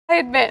I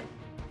admit,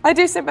 I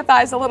do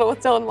sympathize a little with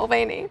Dylan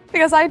Mulvaney,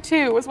 because I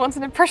too was once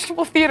an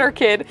impressionable theater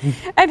kid,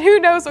 and who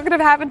knows what could have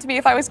happened to me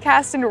if I was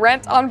cast in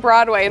Rent on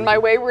Broadway in my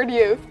wayward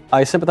youth.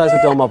 I sympathize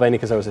with Dylan Mulvaney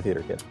because I was a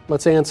theater kid.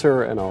 Let's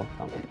answer, and I'll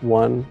comment.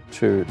 1,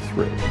 2,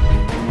 3.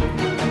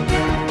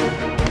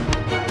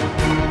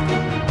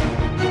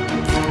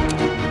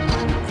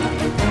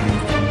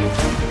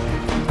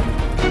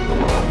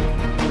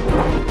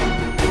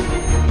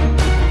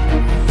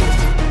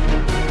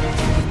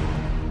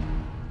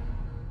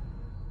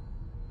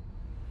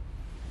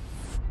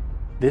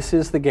 This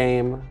is the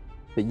game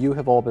that you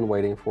have all been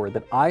waiting for,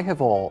 that I have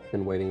all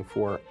been waiting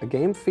for, a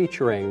game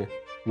featuring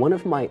one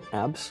of my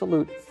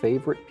absolute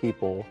favorite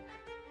people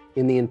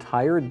in the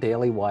entire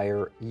Daily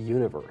Wire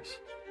universe.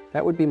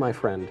 That would be my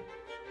friend,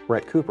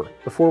 Brett Cooper.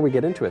 Before we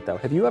get into it, though,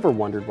 have you ever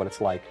wondered what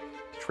it's like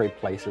to trade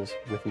places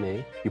with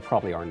me? You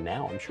probably are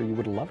now. I'm sure you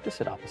would love to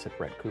sit opposite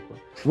Brett Cooper.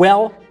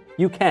 Well,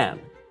 you can.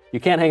 You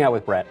can't hang out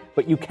with Brett,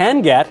 but you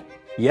can get,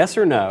 yes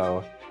or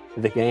no,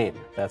 the game.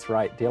 That's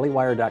right,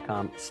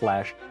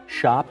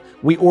 dailywire.com/shop.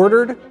 We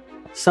ordered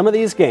some of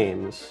these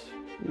games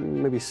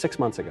maybe 6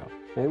 months ago.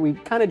 We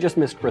kind of just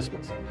missed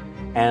Christmas,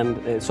 and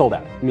it sold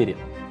out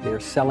immediately. They're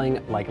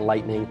selling like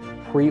lightning.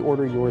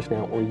 Pre-order yours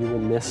now, or you will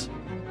miss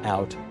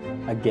out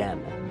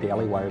again.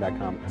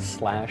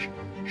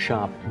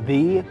 dailywire.com/shop.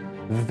 The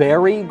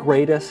very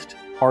greatest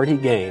party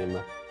game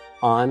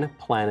on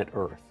planet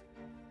Earth.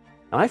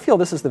 And I feel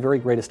this is the very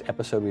greatest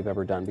episode we've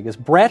ever done because,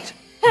 Brett,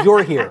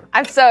 you're here.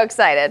 I'm so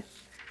excited.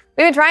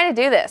 We've been trying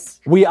to do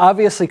this. We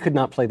obviously could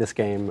not play this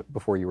game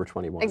before you were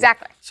 21.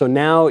 Exactly. So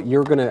now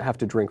you're going to have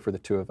to drink for the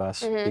two of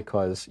us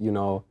because, you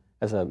know,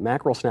 as a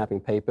mackerel snapping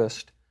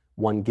papist,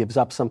 one gives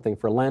up something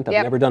for Lent.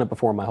 I've never done it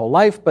before in my whole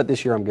life, but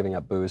this year I'm giving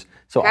up booze.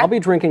 So I'll be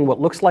drinking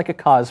what looks like a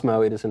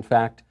Cosmo. It is, in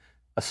fact,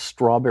 a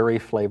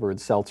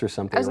strawberry-flavored seltzer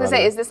something. I was going to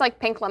say, is this like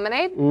pink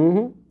lemonade?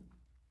 Mm-hmm.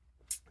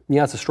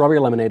 Yeah, it's a strawberry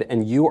lemonade,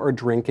 and you are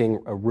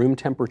drinking a room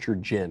temperature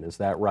gin. Is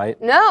that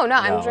right? No,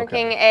 I'm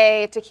drinking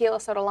a tequila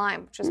soda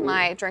lime, which is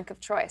my drink of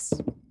choice.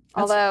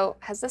 Although,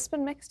 has this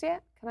been mixed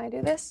yet? Can I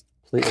do this?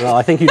 Please, well,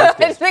 I think you just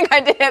did. I think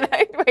I did.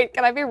 Wait,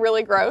 can I be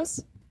really gross?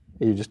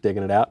 Are you just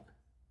digging it out?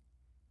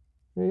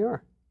 There you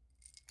are.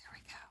 There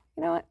we go.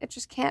 You know what? It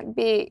just can't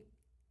be.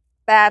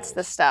 That's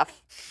the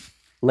stuff.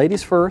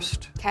 Ladies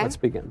first. Okay. Let's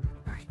begin.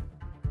 All right.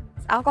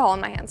 It's alcohol in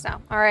my hands now.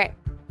 All right.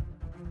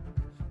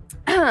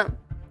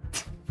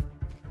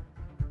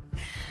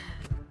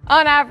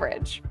 On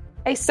average,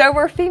 a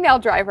sober female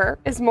driver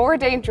is more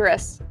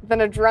dangerous than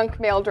a drunk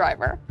male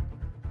driver.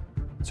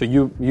 So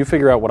you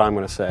figure out what I'm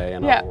going to say,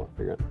 and I'll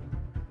figure it.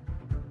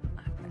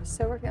 A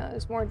sober female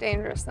is more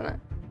dangerous than a...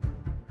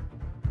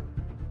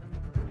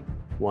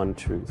 1,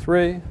 2,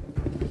 3.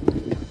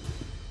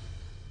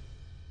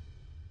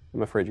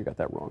 I'm afraid you got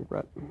that wrong,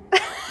 Brett.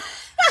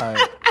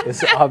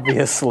 It's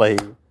obviously...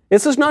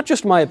 This is not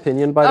just my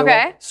opinion, by the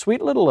way.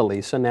 Sweet little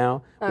Elisa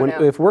now,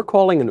 if we're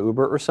calling an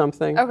Uber or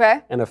something,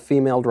 and a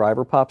female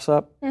driver pops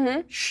up,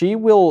 she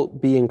will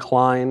be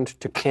inclined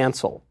to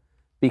cancel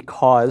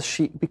because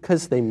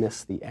they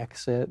miss the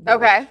exit.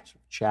 They're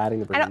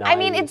chatting. They're nice. I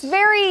mean, it's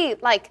very,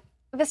 like,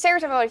 the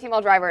stereotype of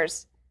female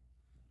drivers,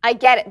 I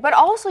get it. But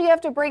also you have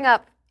to bring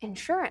up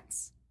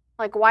insurance.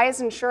 Like, why is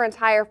insurance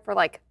higher for,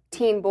 like,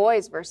 teen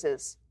boys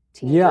versus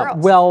teen girls? Yeah,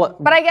 well...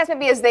 But I guess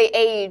maybe as they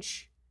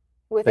age...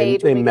 With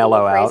age, they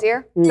mellow out.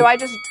 Crazier. Do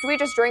we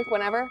just drink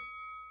whenever,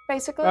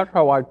 basically? That's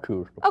how I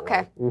choose.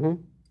 Okay.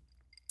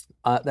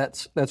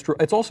 That's true.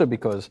 It's also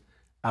because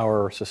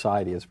our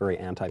society is very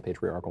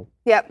anti-patriarchal.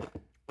 Yep.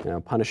 You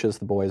know, punishes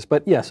the boys.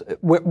 But yes,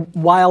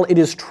 while it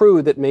is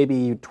true that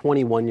maybe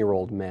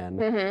 21-year-old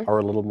men are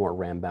a little more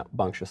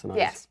rambunctious than us.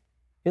 Yes.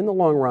 In the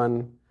long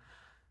run.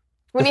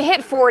 When you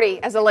hit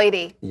 40 as a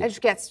lady, it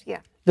just gets,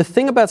 The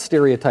thing about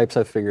stereotypes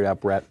I've figured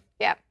out, Brett.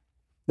 Yeah.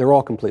 They're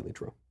all completely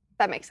true.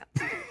 That makes sense.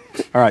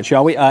 All right,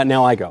 shall we?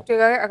 Now I go. Do you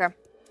go here? Okay.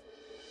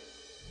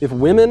 If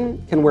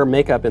women can wear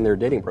makeup in their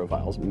dating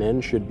profiles, men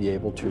should be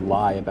able to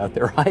lie about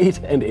their height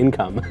and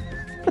income.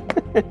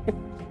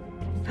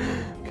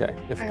 Okay.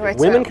 If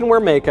women can wear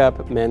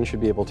makeup, men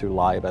should be able to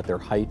lie about their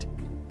height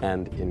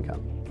and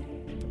income.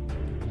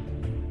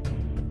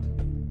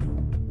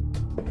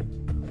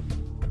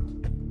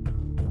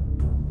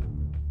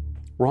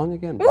 Wrong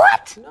again.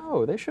 What?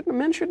 No, they shouldn't.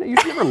 Men shouldn't. You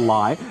should never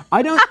lie.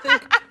 I don't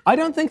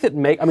think that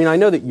I mean, I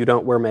know that you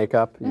don't wear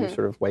makeup. You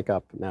sort of wake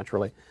up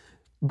naturally.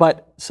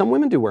 But some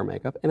women do wear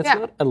makeup, and it's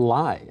not a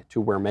lie to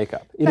wear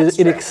makeup.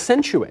 It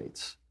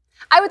accentuates.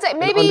 I would say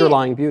maybe an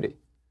underlying beauty.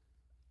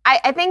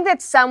 I think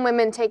that some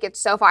women take it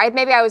so far.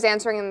 Maybe I was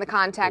answering in the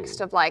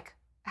context of like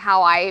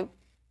how I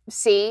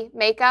see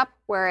makeup,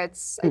 where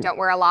it's I don't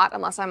wear a lot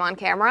unless I'm on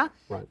camera.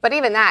 Right. But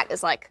even that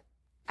is like,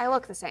 I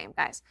look the same,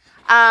 guys.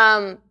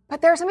 But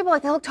there are some people,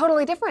 like, they look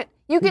totally different.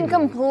 You can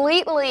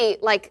completely,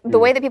 like, the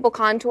way that people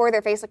contour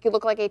their face, like, you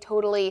look like a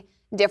totally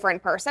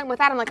different person. With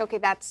that, I'm like, okay,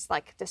 that's,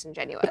 like,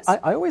 disingenuous.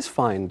 I always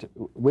find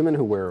women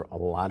who wear a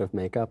lot of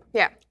makeup,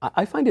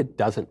 I find it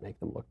doesn't make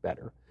them look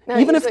better. No,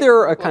 even if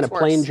they're a kind of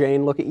plain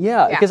Jane looking,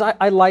 because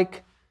I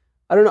like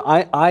I don't know.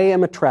 I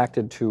am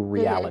attracted to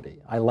reality.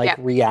 I like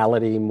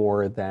reality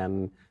more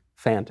than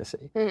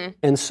fantasy.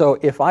 And so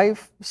if I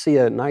see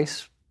a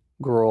nice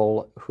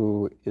girl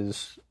who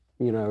is,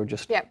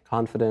 just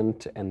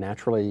confident and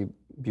naturally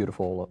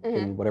beautiful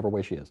in whatever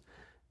way she is,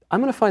 I'm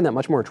going to find that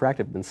much more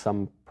attractive than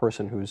some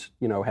person who's,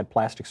 had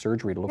plastic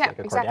surgery to look like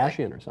a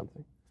Kardashian or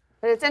something.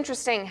 But it's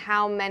interesting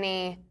how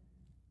many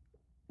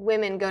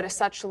women go to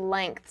such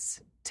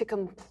lengths to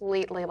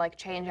completely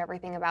change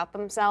everything about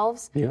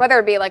themselves, whether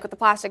it be with the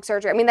plastic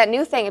surgery. I mean, that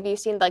new thing, have you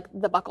seen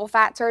the buccal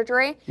fat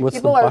surgery? What's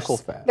the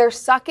buccal fat? They're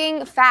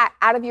sucking fat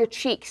out of your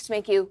cheeks to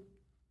make you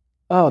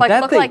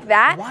look like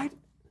that. What?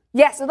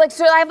 Yes,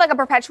 so I have a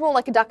perpetual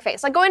a duck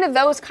face, going to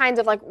those kinds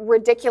of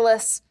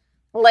ridiculous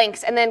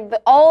lengths, and then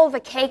all the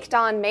caked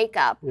on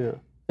makeup. Yeah.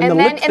 And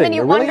then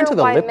you wonder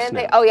why men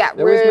they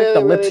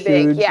really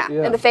big, huge.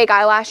 And the fake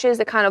eyelashes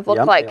that kind of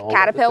look like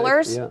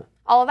caterpillars.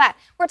 All of that.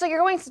 Where it's you're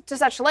going to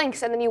such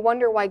lengths, and then you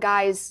wonder why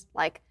guys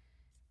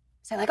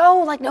say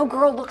no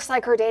girl looks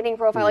like her dating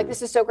profile.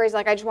 This is so crazy.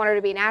 I just want her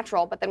to be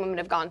natural. But then women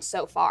have gone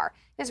so far.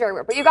 It's very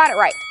weird. But you got it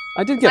right.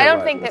 I did get it right. I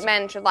don't think that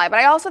men should lie, but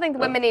I also think that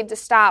women need to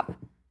stop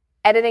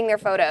editing their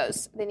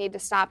photos. They need to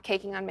stop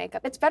caking on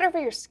makeup. It's better for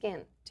your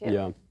skin too.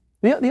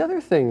 Yeah. The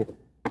other thing,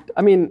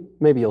 I mean,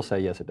 maybe you'll say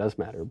yes, it does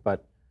matter,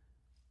 but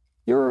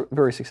you're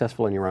very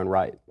successful in your own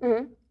right.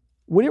 Mm-hmm.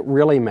 Would it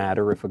really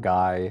matter if a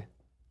guy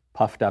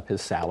puffed up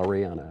his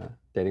salary on a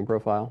dating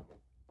profile?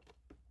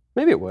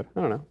 Maybe it would.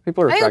 I don't know.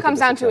 People are. I think it comes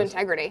down to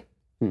integrity.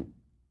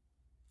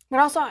 But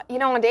also,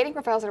 on dating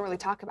profiles, they don't really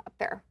talk about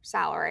their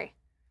salary.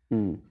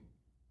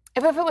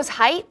 If it was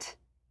height,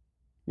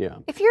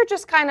 if you're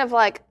just kind of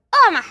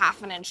I'm a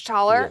half an inch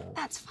taller,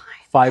 that's fine.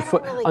 5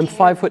 foot. Really I'm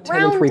 5'10"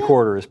 and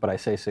 3/4, but I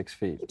say 6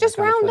 feet. Just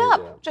round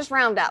up. Yeah. Just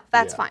round up.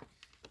 That's fine.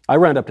 I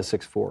round up to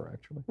 6'4",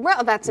 actually.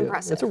 Well, that's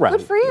impressive. It's a round.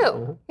 Good for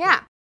you.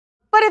 Yeah.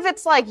 But if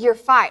it's you're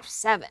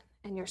 5'7"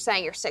 and you're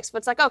saying you're 6,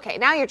 but it's okay,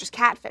 now you're just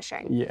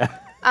catfishing. Yeah.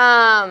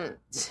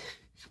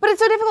 But it's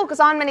so difficult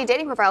because on many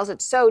dating profiles,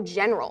 it's so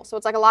general. So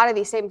it's a lot of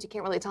these statements you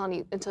can't really tell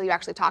until you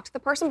actually talk to the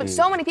person. But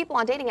so many people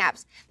on dating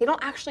apps, they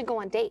don't actually go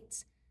on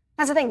dates.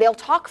 That's the thing. They'll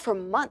talk for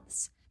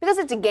months because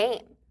it's a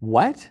game.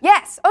 What?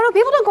 Yes. Oh, no,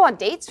 people don't go on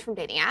dates from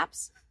dating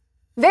apps.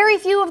 Very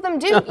few of them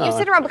do. You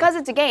sit around because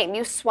it's a game.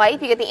 You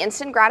swipe, you get the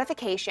instant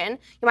gratification.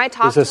 You might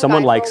talk to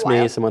someone likes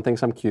me, someone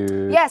thinks I'm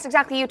cute. Yes,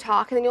 exactly. You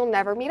talk and then you'll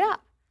never meet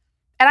up.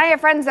 And I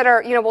have friends that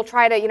are, will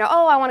try to,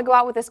 I want to go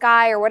out with this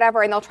guy or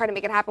whatever, and they'll try to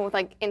make it happen with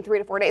in 3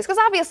 to 4 days. Because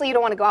obviously you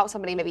don't want to go out with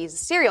somebody, maybe he's a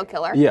serial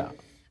killer. Yeah.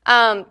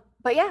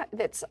 But yeah,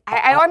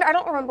 I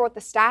don't remember what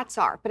the stats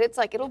are, but it's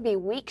it'll be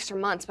weeks or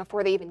months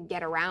before they even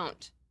get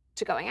around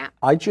to going out.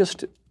 I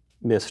just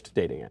missed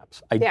dating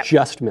apps. I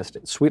just missed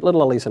it. Sweet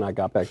little Elise and I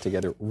got back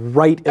together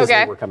right as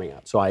they were coming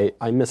out. So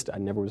I missed it. I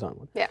never was on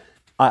one. Yeah.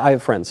 I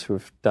have friends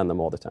who've done them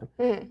all the time.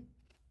 Mm-hmm.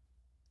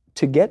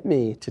 To get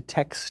me to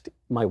text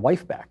my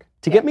wife back,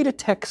 to get me to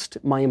text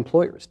my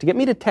employers, to get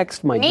me to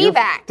text my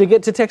back, to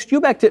text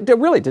you back,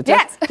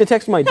 to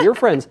text my dear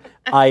friends,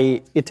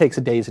 it takes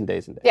days and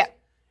days and days. Yeah.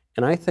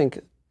 And I think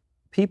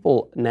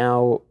people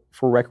now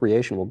for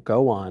recreation will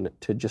go on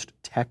to just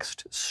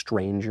text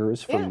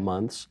strangers for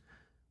months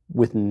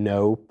with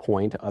no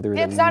point other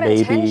than it's not maybe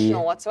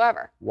intentional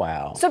whatsoever.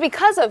 Wow. So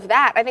because of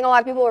that, I think a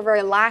lot of people are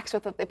very lax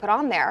with what they put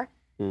on there.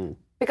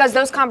 Because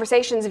those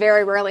conversations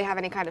very rarely have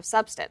any kind of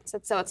substance.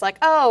 And so it's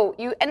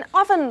and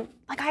often,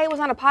 I was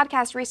on a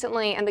podcast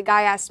recently and the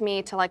guy asked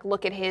me to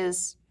look at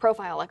his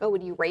profile,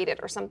 would you rate it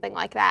or something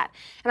like that?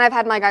 And I've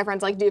had my guy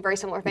friends do very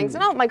similar things,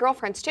 and my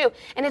girlfriends too.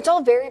 And it's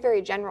all very,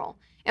 very general.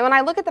 And when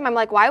I look at them, I'm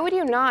why would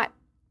you not,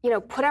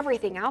 put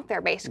everything out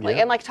there basically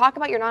and talk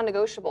about your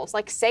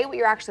non-negotiables, say what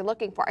you're actually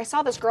looking for. I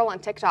saw this girl on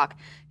TikTok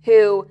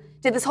who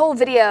did this whole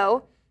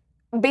video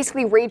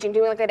basically raging,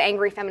 doing that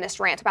angry feminist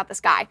rant about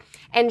this guy.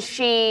 And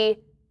she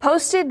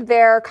posted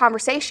their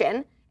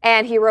conversation,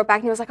 and he wrote back,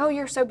 and he was oh,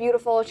 you're so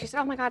beautiful. And she said,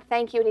 oh my God,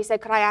 thank you. And he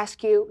said, could I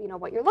ask you,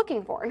 what you're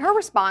looking for? And her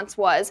response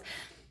was,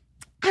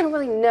 I don't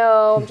really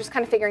know. I'm just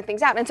kind of figuring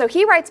things out. And so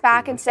he writes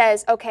back and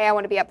says, okay, I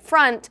want to be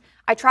upfront.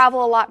 I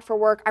travel a lot for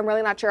work. I'm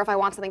really not sure if I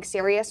want something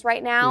serious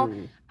right now.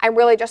 I'm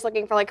really just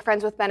looking for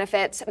friends with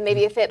benefits.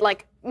 Maybe if it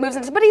moves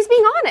into, but he's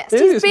being honest.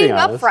 He's being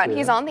upfront. Yeah.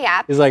 He's on the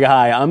app. He's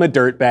hi, I'm a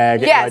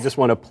dirtbag. And I just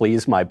want to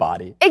please my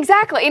body.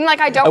 Exactly. And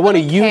I want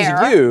to use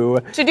you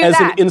as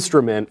an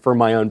instrument for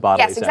my own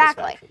bodily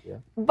satisfaction. Yes, exactly. Yeah.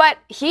 But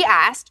he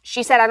asked,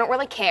 she said, I don't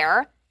really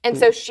care. And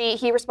so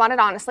he responded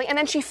honestly, and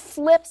then she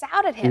flips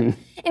out at him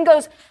and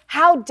goes,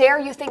 how dare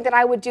you think that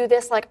I would do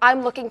this?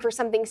 I'm looking for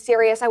something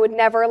serious. I would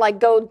never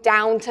go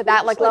down to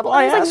that level.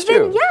 I asked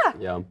you.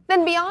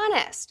 Then be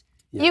honest.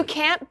 Yeah. You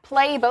can't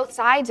play both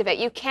sides of it.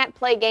 You can't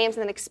play games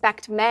and then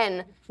expect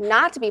men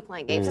not to be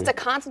playing games. It's a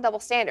constant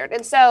double standard.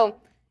 And so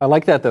I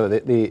like that though,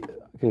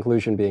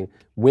 conclusion being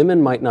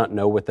women might not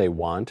know what they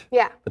want,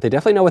 Yeah. but they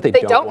definitely know what they,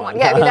 They don't want.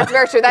 Yeah, I mean, that's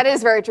very true. That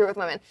is very true with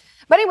women.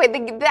 But anyway,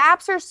 the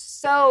apps are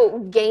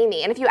so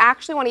gamey. And if you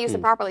actually want to use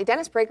them properly,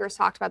 Dennis Prager has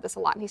talked about this a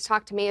lot. And he's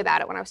talked to me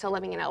about it when I was still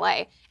living in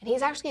LA. And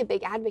he's actually a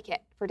big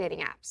advocate for dating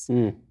apps.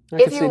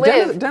 If you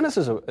live... Dennis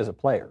is a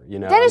player, you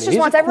know. Dennis just he's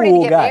wants a everybody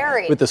cool to get guy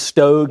married. with the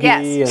stogie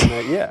Yes.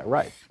 and yeah,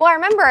 right. Well, I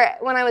remember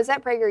when I was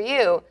at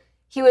PragerU,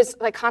 he was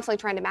like constantly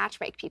trying to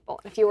matchmake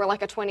people. And if you were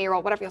like a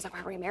 20-year-old, whatever, he was like,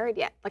 why aren't you married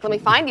yet? Like, let me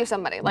find you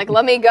somebody. Like,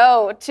 let me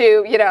go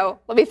to,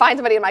 let me find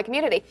somebody in my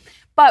community.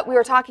 But we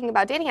were talking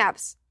about dating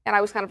apps, and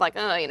I was kind of like,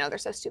 oh, they're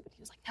so stupid.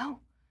 He was like, no,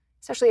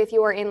 especially if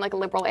you are in like a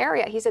liberal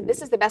area. He said,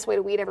 this is the best way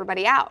to weed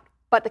everybody out.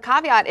 But the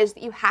caveat is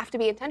that you have to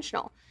be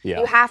intentional. Yeah.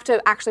 You have to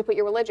actually put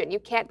your religion. You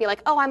can't be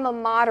like, oh, I'm a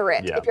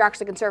moderate Yeah. if you're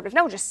actually conservative.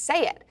 No, just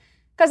say it.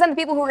 Because then the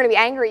people who are going to be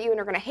angry at you and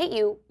are going to hate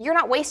you, you're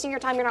not wasting your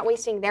time, you're not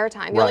wasting their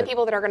time. The only Right.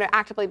 people that are going to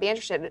actively be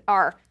interested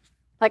are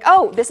like,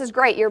 oh, this is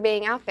great, you're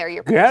being out there.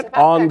 You're Get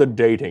on the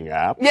dating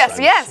apps. Yes,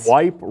 and yes.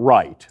 Swipe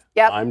right.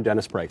 Yep. I'm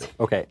Dennis Prager.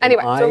 Okay.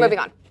 Anyway, and so we're moving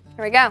on.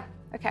 Here we go.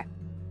 Okay.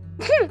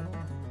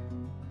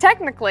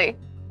 Technically,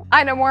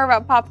 I know more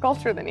about pop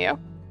culture than you.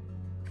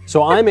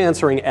 So I'm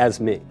answering as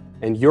me,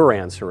 and you're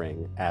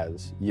answering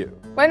as you.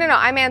 Wait, no,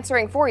 I'm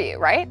answering for you,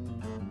 right?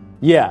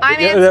 Yeah. I'm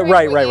yeah, answering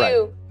right, for right,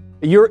 you.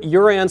 right.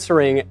 You're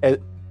answering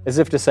as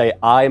if to say,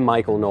 I,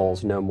 Michael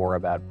Knowles, know more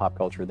about pop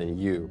culture than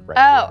you, Brett.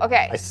 Oh,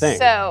 okay. I think.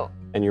 So,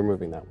 And you're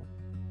moving that one.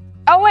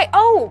 oh, wait,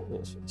 oh!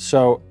 Yes.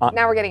 So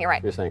Now we're getting it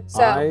right. you're saying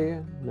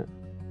So-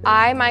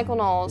 I, Michael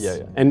Knowles. Yeah,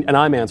 yeah. And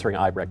I'm answering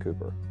I, Brett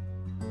Cooper.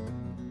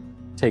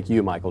 Take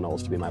you, Michael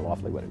Knowles, to be my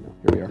lawfully wedded man.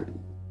 Here we are.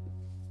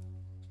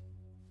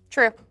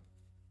 True.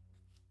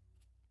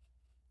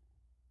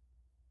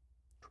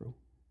 True.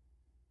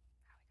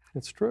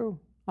 It's true,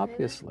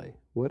 obviously.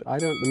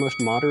 The most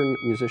modern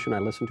musician I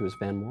listen to is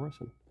Van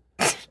Morrison.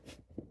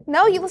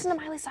 No, you listen to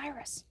Miley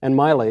Cyrus. And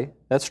Miley,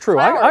 that's true.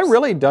 I Flowers.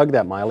 really dug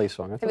that Miley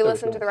song. Have you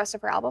listened to the rest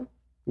of her album?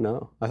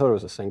 No, I thought it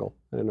was a single.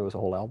 I didn't know it was a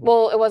whole album.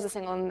 Well, it was a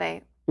single and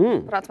they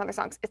Mm. put out some other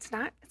songs. It's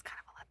kind of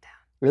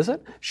a letdown. Is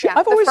it?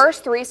 Yeah, the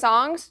first 3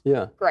 songs,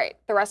 Yeah. great.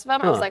 The rest of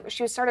them, I was Huh. like,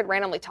 she started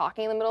randomly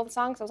talking in the middle of the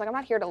song, so I was like, I'm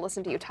not here to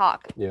listen to you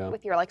talk Yeah.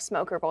 with your like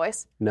smoker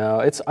voice.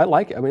 No, I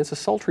like it. I mean, it's a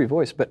sultry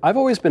voice, but I've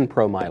always been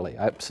pro Miley.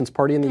 Since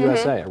Party in the Mm-hmm.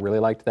 USA, I really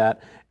liked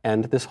that.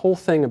 And this whole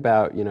thing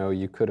about,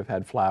 you could have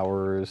had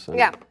flowers. And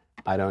Yeah.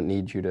 I don't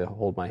need you to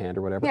hold my hand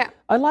or whatever. Yeah.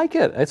 I like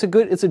it. It's a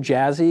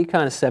jazzy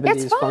kind of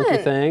 70s It's funky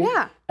fun, thing.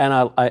 yeah.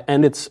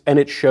 And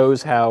it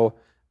shows how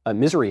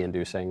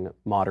misery-inducing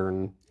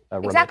modern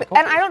romantic Exactly.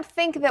 culture And I don't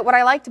think that what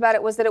I liked about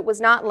it was that it was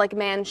not like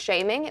man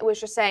shaming. It was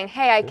just saying,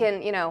 hey, I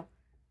can,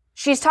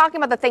 she's talking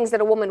about the things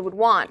that a woman would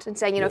want and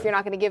saying, if you're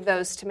not going to give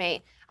those to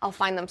me, I'll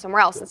find them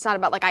somewhere else. It's not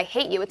about like I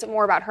hate you. It's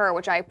more about her,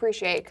 which I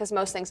appreciate because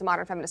most things in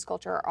modern feminist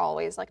culture are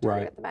always like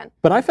targeted at the men.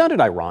 But I found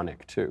it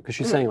ironic too, because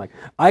she's saying like,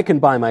 I can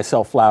buy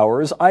myself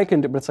flowers, I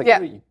can do, but it's like,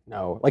 Mm-hmm. Yeah.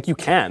 no, like you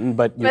can,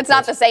 but But it's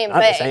not the same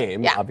not thing. the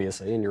same, Yeah.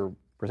 obviously, and you're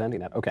presenting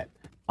that. Okay,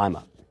 I'm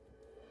up.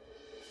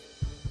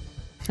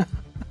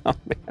 Oh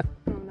man,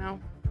 Oh no.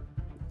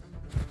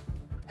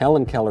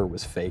 Helen Keller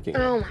was faking.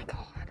 Oh my God.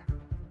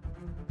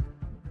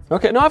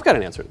 Okay, no, I've got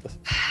an answer to this.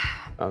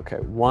 Okay,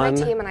 My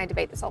team and I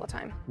debate this all the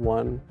time.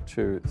 1,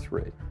 2,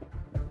 3.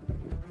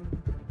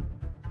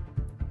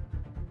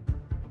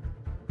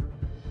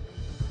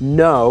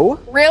 No,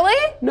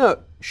 Really? no,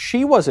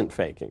 she wasn't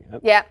faking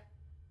it. Yeah.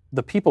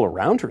 The people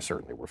around her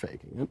certainly were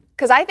faking it.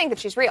 Because I think that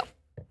she's real.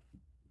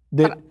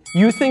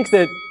 You think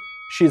that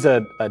she's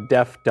a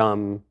deaf,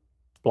 dumb,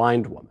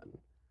 blind woman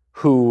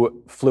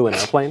who flew an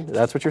airplane?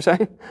 That's what you're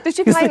saying? Did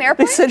she fly an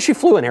airplane? They said she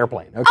flew an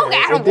airplane. Okay, Okay,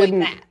 I It don't believe didn't-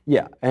 that.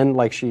 Yeah, and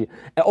like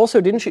also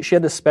didn't she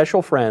had this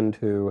special friend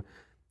who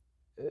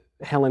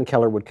Helen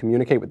Keller would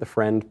communicate with the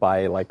friend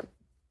by like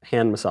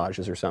hand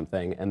massages or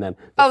something, and then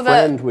the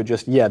friend would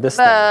just this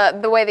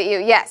thing. The way that you,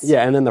 yes.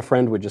 Yeah, and then the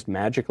friend would just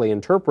magically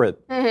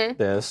interpret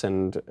this,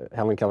 and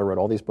Helen Keller wrote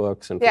all these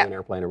books and flew Yeah. an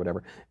airplane or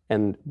whatever.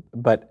 And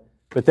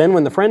but then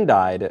when the friend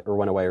died or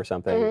went away or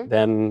something,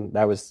 then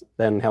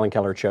Helen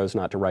Keller chose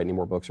not to write any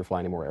more books or fly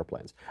any more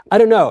airplanes. I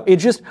don't know.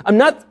 I'm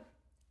not.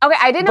 Okay,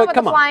 I didn't know But about the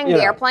come on, flying you the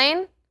know.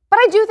 airplane, but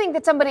I do think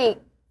that somebody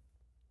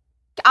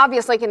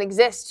obviously can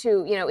exist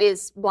who,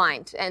 is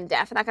blind and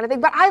deaf and that kind of thing.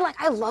 But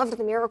I loved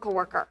The Miracle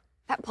Worker.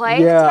 That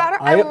play that's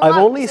about her. I've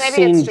only so maybe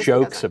seen it's just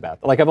jokes because about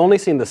that. Like I've only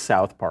seen the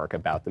South Park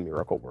about the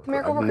Miracle Worker.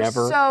 Miracle I've Worker is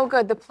never. so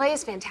good. The play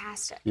is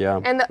fantastic.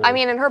 Yeah, And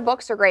and her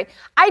books are great.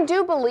 I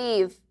do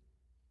believe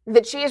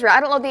that she is real.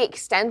 I don't know the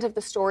extent of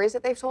the stories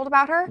that they've told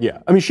about her. Yeah,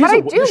 I mean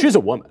she's a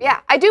woman.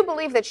 Yeah, I do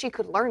believe that she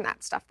could learn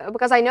that stuff though,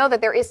 because I know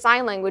that there is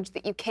sign language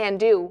that you can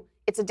do.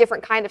 It's a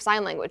different kind of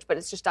sign language, but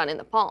it's just done in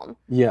the palm.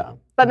 Yeah.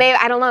 But maybe,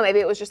 I don't know, maybe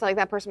it was just like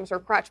that person was her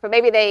crutch. But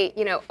maybe they,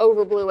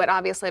 overblew it,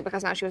 obviously,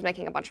 because now she was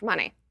making a bunch of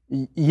money.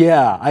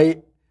 Yeah,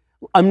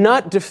 I'm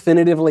not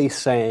definitively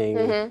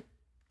saying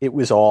it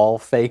was all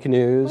fake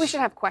news. We should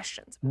have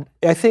questions.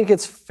 I think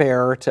it's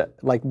fair to,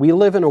 we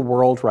live in a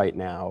world right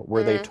now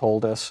where they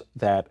told us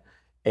that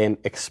an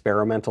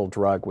experimental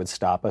drug would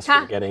stop us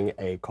from getting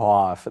a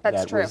cough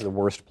That's that true. was the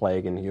worst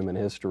plague in human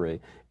history,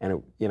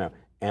 and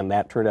and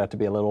that turned out to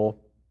be a little.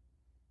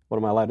 What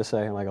am I allowed to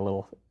say? Like a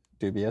little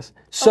dubious.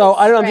 So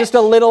I don't know. Just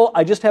a little.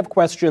 I just have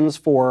questions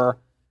for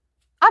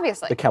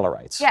Obviously. the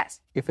Kellerites.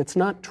 Yes. If it's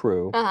not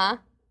true,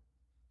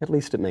 at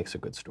least it makes a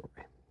good story.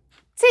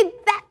 See,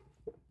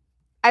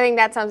 I think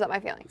that sums up my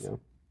feelings. Yeah.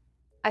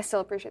 I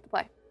still appreciate the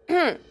play.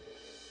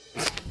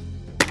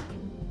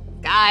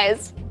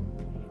 Guys,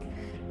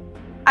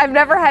 I've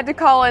never had to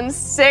call in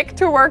sick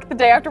to work the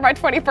day after my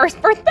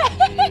 21st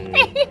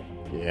birthday.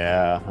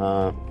 Yeah,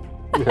 huh?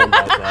 About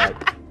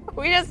that.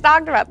 We just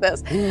talked about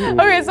this.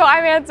 Okay, so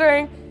I'm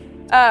answering.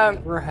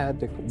 Never had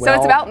to. So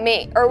it's about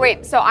me. Or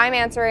wait, so I'm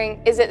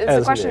answering. Is the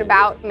As question me.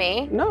 about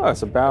me? No,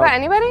 it's about. About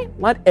anybody?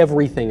 Not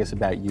everything is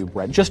about you,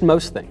 Brett. Just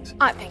most things.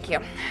 Thank you.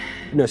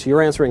 No, so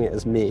you're answering it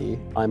as me.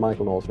 I'm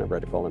Michael Knowles, never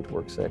had to call into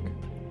work sick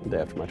the day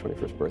after my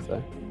 21st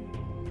birthday.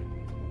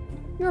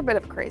 You're a bit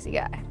of a crazy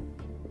guy.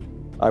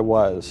 I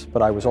was,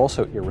 but I was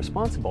also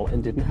irresponsible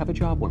and didn't have a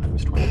job when I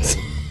was 22.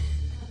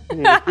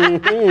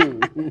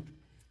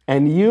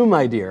 And you,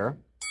 my dear.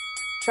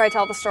 Should I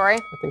tell the story?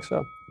 I think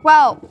so.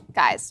 Well,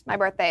 guys, my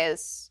birthday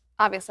is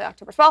obviously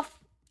October 12th.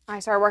 I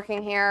started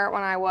working here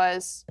when I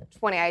was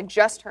 20. I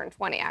just turned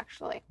 20,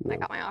 actually, when I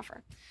got my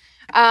offer.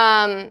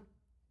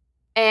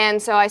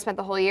 And so I spent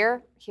the whole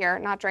year here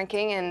not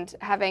drinking and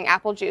having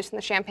apple juice and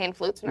the champagne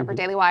flutes whenever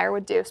Daily Wire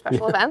would do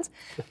special events.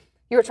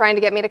 You were trying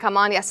to get me to come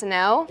on, yes and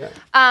no.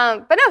 Yeah.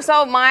 But no,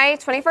 so my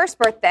 21st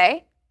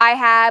birthday, I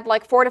had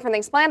like 4 different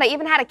things planned. I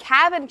even had a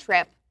cabin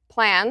trip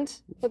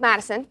planned with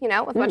Madison, with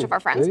a bunch of our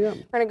friends. Yeah.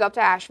 We're going to go up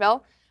to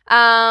Asheville.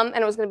 And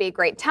it was going to be a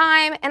great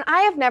time. And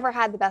I have never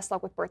had the best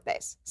luck with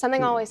birthdays.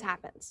 Something always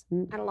happens.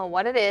 I don't know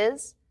what it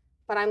is,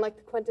 but I'm like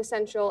the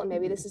quintessential, and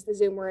maybe this is the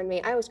Zoomer in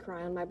me. I always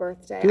cry on my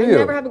birthday. Do I you?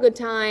 never have a good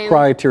time.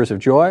 Cry tears of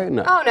joy?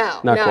 No. Oh, no.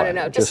 Not quite.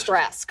 No. Just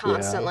stress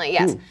constantly,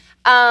 yeah. yes.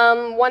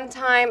 One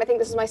time, I think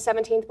this was my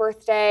 17th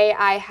birthday,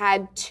 I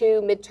had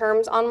 2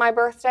 midterms on my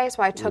birthday.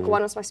 So I took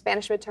one was my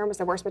Spanish midterm, was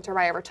the worst midterm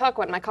I ever took.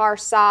 Went in my car,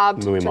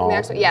 sobbed. Muy Took the mal.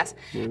 next one, yes.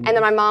 And then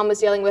my mom was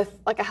dealing with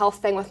like a health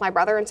thing with my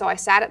brother. And so I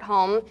sat at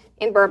home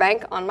in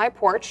Burbank on my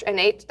porch and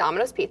ate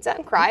Domino's pizza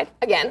and cried.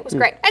 Again, it was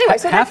great. Anyway,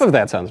 so Half of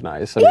that sounds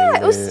nice. it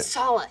was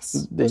solace.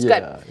 It was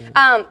good.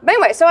 But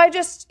anyway, so I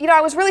just,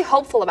 I was really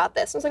hopeful about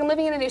this. I was like, I'm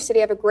living in a new city.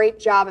 I have a great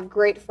job. I have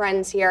great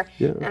friends here.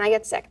 And I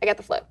get sick. I get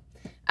the flu.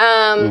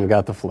 You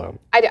got the flu.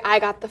 I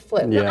got the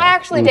flu. Yeah. No, I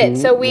actually did.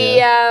 So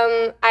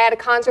I had a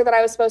concert that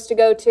I was supposed to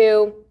go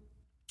to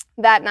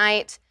that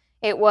night.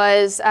 It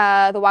was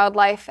the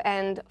Wildlife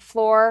and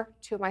Floor,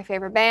 2 of my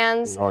favorite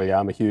bands. Oh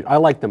yeah, I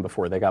liked them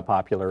before they got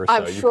popular. So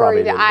I'm you sure probably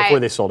you did. before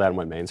they sold out and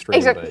went mainstream.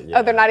 Exactly. But, yeah,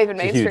 Oh, they're not even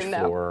it's a mainstream, huge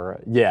though.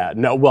 floor. Yeah.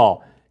 No.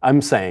 Well,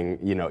 I'm saying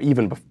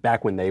even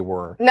back when they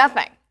were.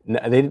 Nothing.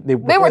 They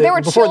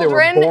were before children they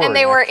were born, and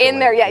they were in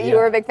there. Yeah, you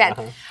were a big fan.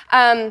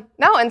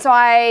 No, and so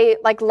I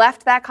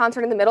left that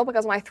concert in the middle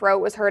because my throat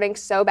was hurting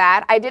so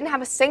bad. I didn't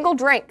have a single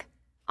drink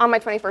on my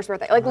 21st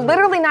birthday.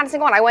 Literally not a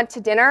single one. I went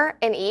to dinner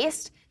in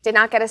East, did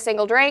not get a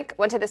single drink,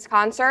 went to this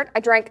concert.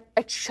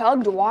 I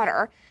chugged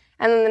water.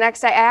 And then the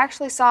next day I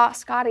actually saw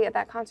Scotty at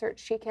that concert.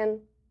 She can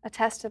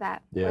attest to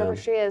that, wherever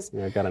she is.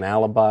 Yeah, got an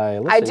alibi.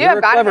 Listen, I do. You're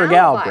I've got a clever an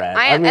gal, alibi. Brett.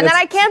 I am. And then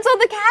I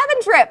canceled the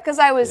cabin trip because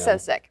I was so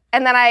sick.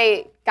 And then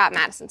I got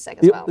Madison sick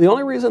as well. The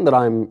only reason that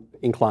I'm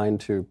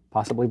inclined to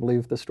possibly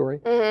believe this story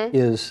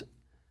is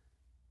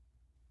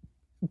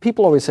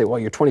people always say, well,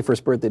 your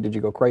 21st birthday, did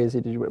you go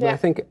crazy? Did you? But I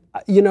think,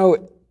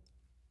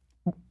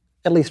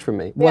 at least for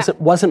me,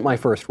 wasn't my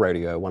first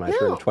rodeo when I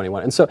turned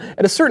 21. And so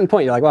at a certain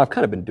point, you're like, well, I've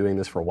kind of been doing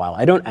this for a while.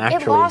 I don't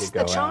actually It lost need to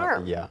the go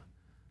charm. out. Yeah.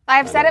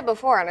 I've said it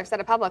before, and I've said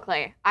it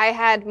publicly. I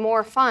had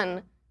more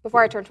fun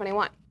before I turned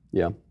 21.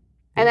 Yeah.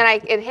 And then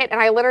it hit, and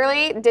I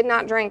literally did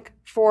not drink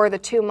for the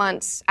 2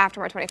 months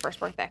after my 21st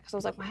birthday because I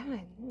was like, why am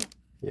I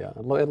Yeah.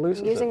 It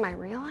loses using it. my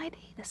real ID?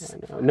 This is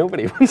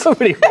Nobody wants to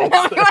do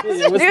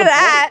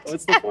that.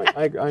 What's the point?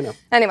 I know.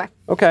 Anyway.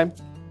 Okay.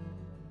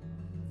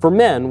 For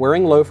men,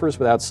 wearing loafers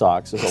without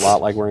socks is a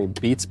lot like wearing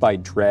Beats by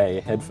Dre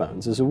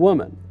headphones as a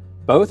woman.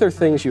 Both are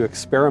things you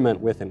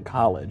experiment with in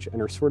college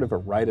and are sort of a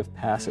rite of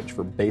passage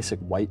for basic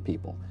white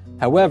people.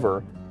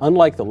 However,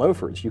 unlike the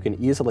loafers, you can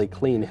easily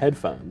clean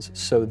headphones,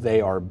 so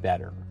they are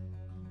better.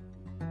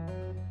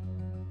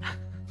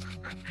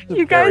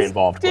 You Very guys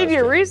involved did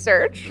your question.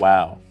 research.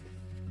 Wow.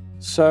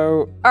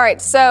 So All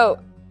right, so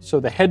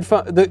the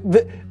headphone the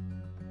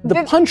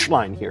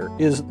punchline here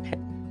is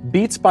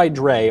Beats by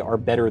Dre are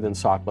better than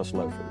sockless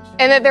loafers.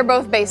 and that they're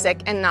both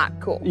basic and not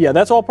cool. Yeah,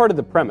 that's all part of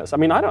the premise. I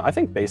mean, I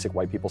think basic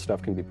white people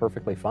stuff can be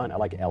perfectly fine. I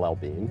like LL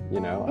Bean,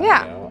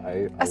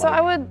 Yeah. So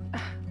I would.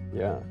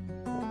 Yeah.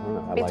 I don't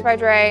know, I Beats like, by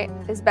Dre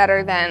is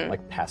better than.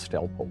 like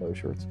pastel polo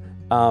shirts.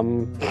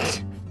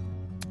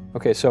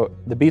 Okay, so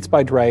the Beats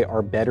by Dre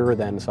are better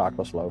than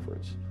sockless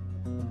loafers.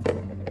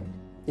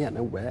 Yeah,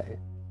 no way.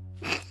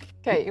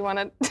 Okay, you want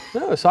to?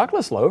 No,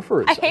 sockless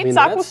loafers. I hate mean,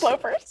 sockless that's-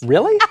 loafers.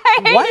 Really? I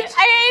hate What? it.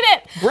 I hate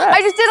it. Brett.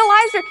 I just did a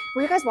live stream.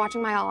 Were you guys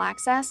watching my All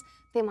Access?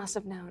 They must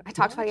have known. I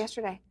talked about it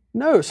yesterday.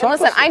 No, And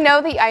listen, I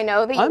know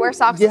that you wear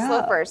socks and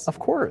loafers. Of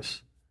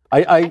course.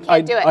 I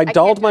can't do it. I I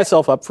dolled can't do it.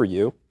 myself up for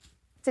you.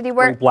 Did he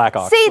wear Wearing black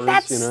Oxfords,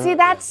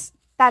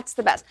 that's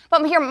the best.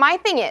 But here, my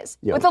thing is,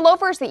 with the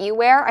loafers that you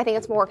wear, I think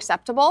it's more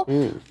acceptable.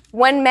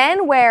 When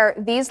men wear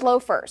these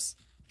loafers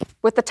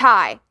with the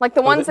tie, like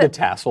the ones the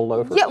tassel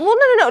loafers. Yeah, well,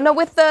 no,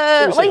 with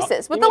the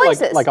laces, with the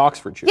laces, like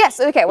Oxford shoes. Yes,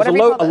 okay, whatever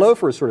you call those. A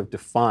loafer is sort of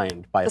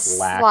defined by its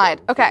lack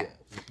slide. of Okay.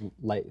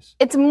 lace.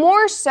 It's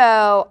more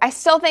so, I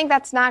still think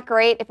that's not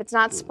great if it's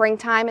not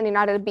springtime and you're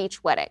not at a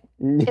beach wedding.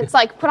 It's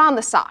like, put on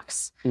the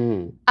socks.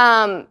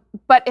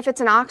 But if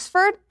it's an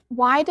Oxford,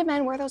 why do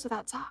men wear those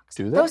without socks?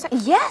 Do they?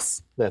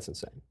 Yes, That's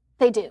insane.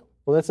 they do.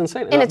 Well, that's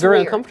insane. And it's very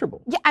weird.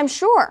 uncomfortable. Yeah, I'm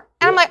sure.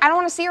 And I'm like, I don't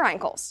want to see your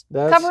ankles.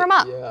 Cover them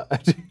up. Yeah.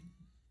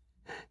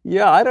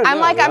 Yeah, I don't know. I'm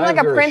like I a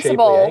have very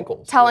principal shapely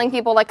ankles, telling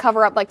people like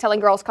cover up, like telling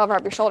girls cover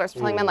up your shoulders,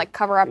 telling men like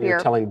cover up You're your.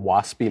 telling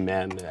waspy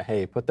men,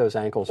 hey, put those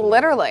ankles in.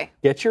 Literally.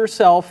 Get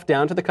yourself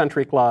down to the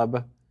country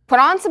club. Put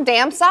on some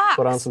damn socks.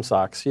 Put on some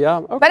socks. Yeah.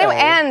 Okay. But anyway,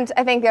 and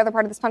I think the other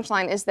part of this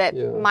punchline is that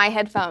my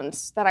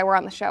headphones that I wear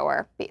on the show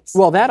are Beats.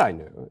 Well, that I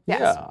knew.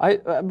 Yes.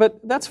 Yeah. But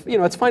that's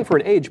it's fine for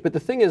an age. But the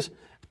thing is,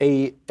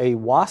 a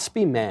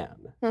waspy man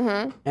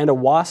and a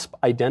wasp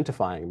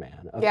identifying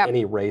man of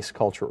any race,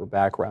 culture, or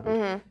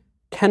background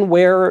can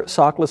wear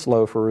sockless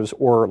loafers,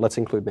 or let's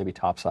include maybe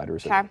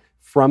topsiders,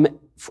 from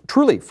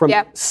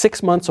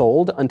 6 months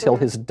old until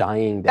his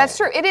dying day. That's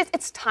true.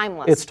 It's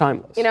timeless. It's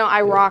timeless. You know,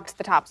 I rocked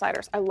the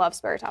topsiders. I love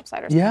Sperry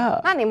topsiders.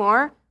 Yeah. Not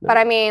anymore. No. But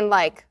I mean,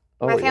 like,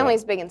 my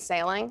family's big in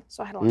sailing,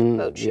 so I had a lot of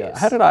boat shoes. Yeah.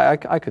 How did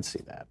I could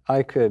see that.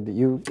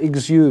 You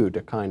exude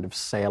a kind of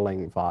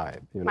sailing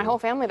vibe. My whole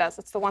family does.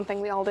 It's the one thing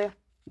we all do.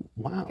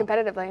 Wow.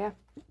 Competitively, yeah.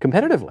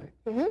 Competitively?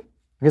 Mm-hmm.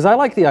 Because I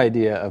like the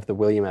idea of the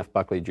William F.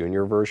 Buckley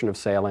Jr. version of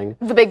sailing.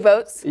 The big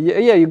boats?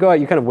 Yeah, you go out,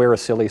 you kind of wear a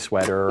silly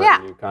sweater.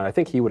 Yeah. And I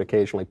think he would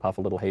occasionally puff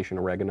a little Haitian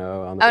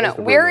oregano on the Oh, no.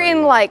 We're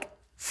in, like,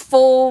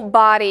 full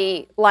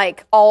body,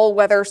 like,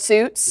 all-weather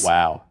suits.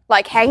 Wow.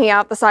 Like, hanging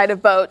out the side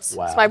of boats.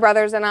 Wow. So my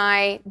brothers and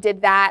I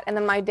did that. And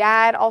then my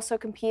dad also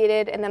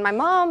competed. And then my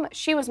mom,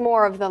 she was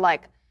more of the,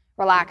 like,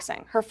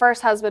 relaxing. Her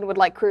first husband would,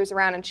 like, cruise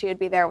around and she would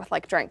be there with,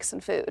 like, drinks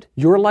and food.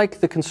 You're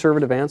like the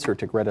conservative answer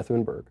to Greta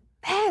Thunberg.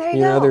 Hey, there you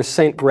You go. know, there's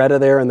St. Greta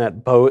there in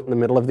that boat in the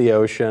middle of the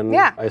ocean.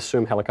 Yeah. I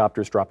assume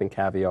helicopters dropping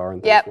caviar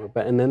and things. Yep.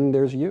 And then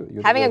there's you.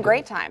 You're Having the a real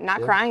great deal. time,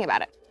 not crying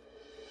about it.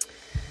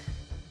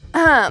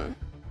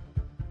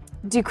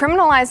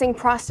 Decriminalizing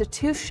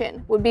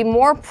prostitution would be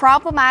more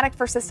problematic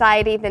for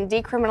society than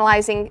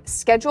decriminalizing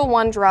Schedule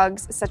I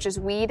drugs such as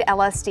weed,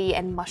 LSD,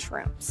 and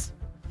mushrooms.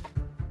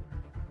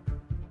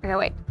 Okay,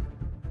 wait.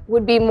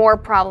 Would be more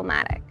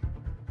problematic.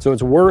 So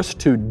it's worse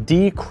to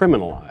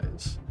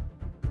decriminalize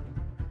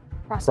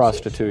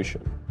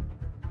prostitution.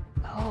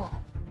 Oh.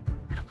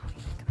 I don't know what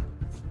you think about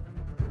this.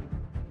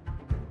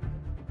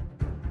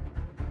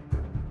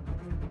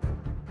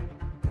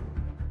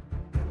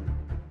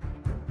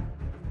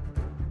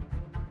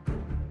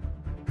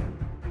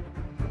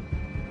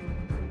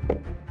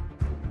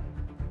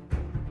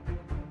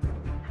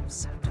 I'm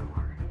so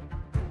torn.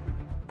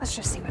 Let's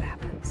just see what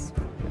happens.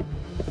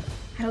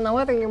 I don't know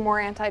whether you're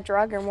more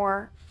anti-drug or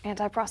more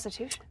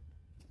anti-prostitution.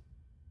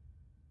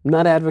 I'm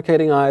not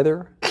advocating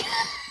either.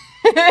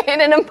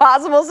 In an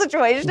impossible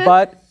situation.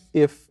 But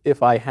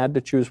if I had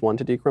to choose one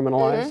to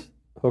decriminalize,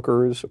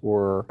 hookers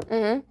or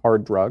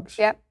hard drugs,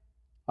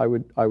 I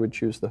would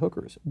choose the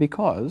hookers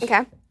because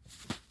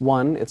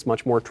one, it's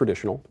much more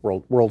traditional,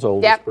 world's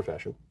oldest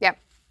profession. Yep.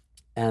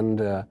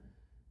 And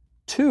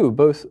two,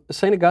 both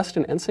St.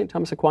 Augustine and St.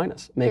 Thomas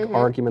Aquinas make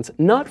arguments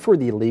not for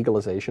the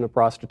legalization of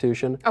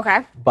prostitution,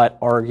 but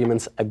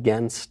arguments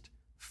against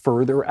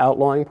further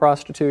outlawing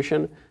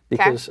prostitution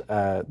because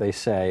they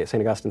say,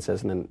 St. Augustine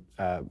says, and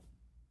then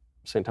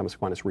St. Thomas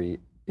Aquinas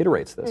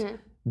reiterates this,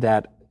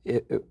 that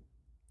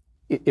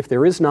if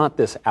there is not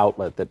this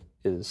outlet that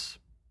is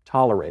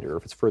tolerated, or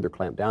if it's further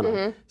clamped down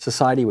on,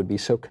 society would be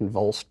so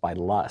convulsed by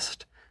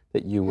lust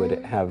that you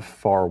would have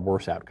far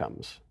worse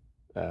outcomes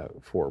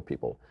for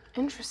people.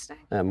 Interesting.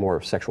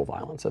 More sexual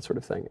violence, that sort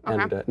of thing.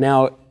 And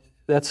now,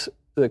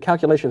 the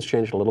calculations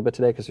changed a little bit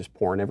today because there's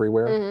porn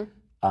everywhere.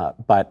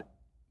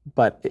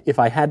 But if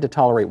I had to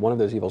tolerate one of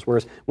those evils,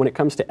 whereas when it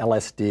comes to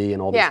LSD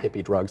and all these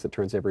hippie drugs that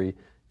turns every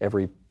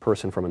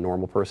person from a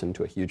normal person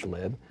into a huge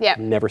lid,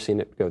 never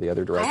seen it go the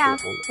other I direction. have.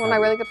 One of my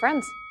really good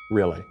friends.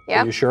 Really?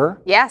 Yep. Are you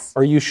sure? Yes.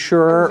 Are you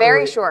sure?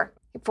 Very sure.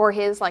 For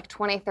his like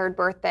 23rd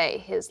birthday,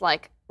 his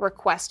like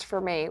request for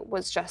me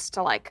was just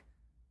to like,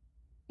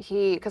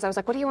 because I was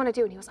like, what do you want to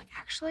do? And he was like,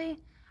 actually,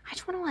 I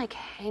just want to like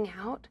hang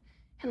out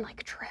and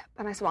like trip.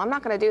 And I said, well, I'm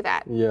not going to do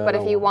that. Yeah, but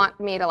if you want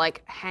me to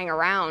like hang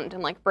around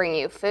and like bring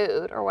you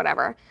food or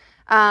whatever.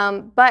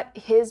 But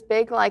his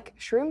big like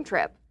shroom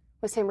trip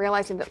was him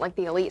realizing that like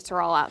the elites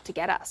are all out to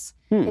get us.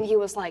 And he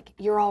was like,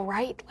 you're all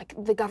right. Like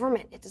the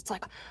government, it's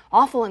like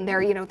awful and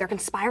they're, they're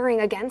conspiring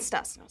against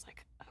us. And I was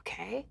like,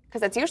 okay.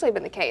 Because that's usually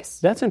been the case.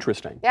 That's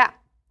interesting. Yeah.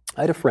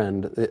 I had a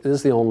friend, this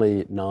is the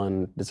only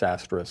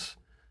non-disastrous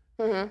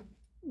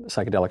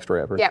psychedelic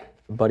story ever. Yeah.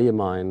 A buddy of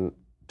mine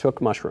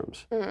took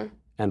mushrooms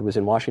and was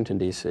in Washington,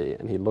 D.C.,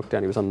 and he looked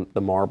down. He was on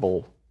the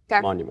marble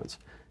monuments.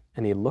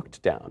 And he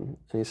looked down,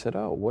 and he said,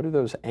 oh, what are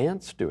those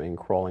ants doing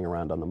crawling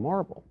around on the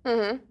marble?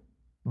 Mm-hmm.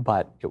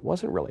 But it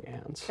wasn't really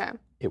ants. Okay.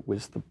 It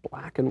was the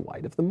black and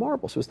white of the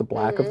marble. So it was the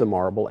black of the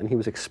marble, and he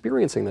was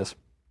experiencing this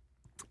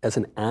as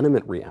an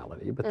animate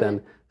reality, but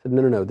then said,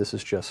 no, this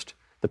is just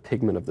the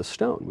pigment of the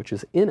stone, which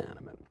is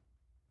inanimate.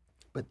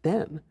 But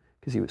then,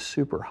 because he was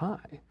super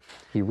high,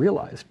 he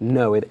realized,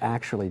 no, it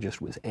actually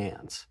just was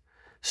ants.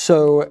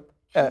 So,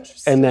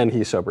 and then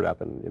he sobered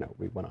up and,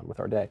 we went on with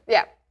our day.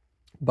 Yeah.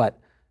 But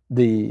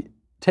the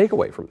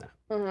takeaway from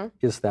that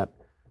is that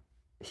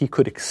he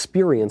could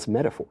experience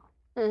metaphor.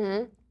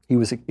 Mm-hmm. He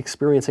was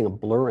experiencing a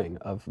blurring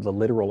of the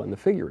literal and the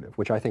figurative,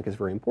 which I think is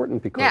very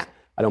important because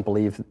I don't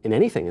believe in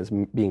anything as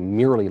being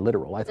merely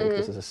literal. I think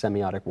this is a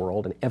semiotic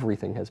world and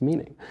everything has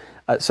meaning.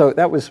 So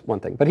that was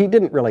one thing. But he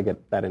didn't really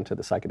get that into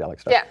the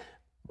psychedelic stuff. Yeah.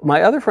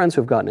 My other friends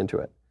who have gotten into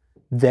it,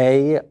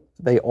 they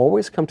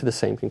always come to the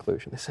same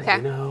conclusion. They say,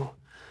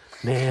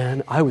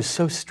 man, I was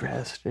so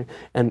stressed.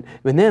 And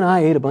then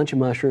I ate a bunch of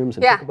mushrooms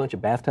and took a bunch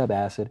of bathtub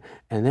acid.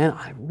 And then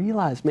I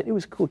realized, man, it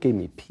was cool. It gave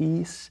me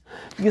peace.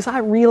 Because I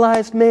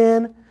realized,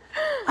 man,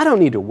 I don't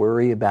need to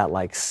worry about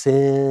like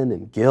sin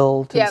and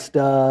guilt and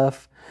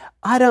stuff.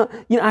 I don't,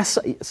 I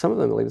saw, some of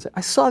them will even say,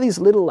 I saw these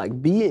little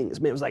like beings,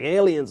 man, it was like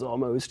aliens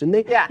almost. And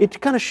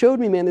it kind of showed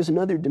me, man, there's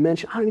another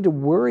dimension. I don't need to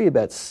worry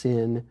about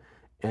sin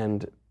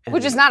and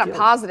which is not a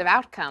positive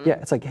outcome. Yeah,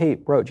 it's like, hey,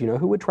 bro, do you know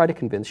who would try to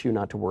convince you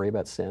not to worry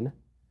about sin?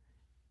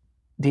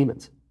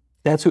 Demons.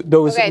 That's who,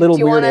 those little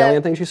weird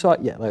alien things you saw?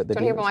 Yeah. Do you want to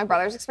hear about my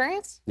brother's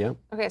experience? Yeah.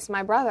 Okay, so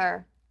my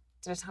brother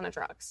did a ton of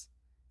drugs.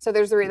 So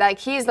there's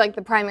he's like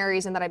the primary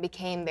reason that I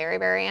became very,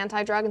 very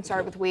anti-drug and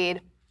started with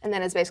weed and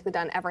then has basically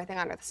done everything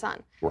under the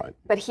sun. Right.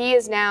 But he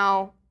is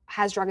now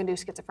has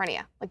drug-induced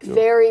schizophrenia, like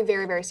very,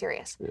 very, very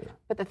serious. Yeah.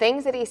 But the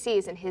things that he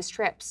sees in his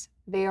trips,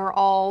 they are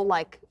all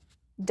like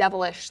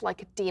devilish,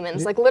 like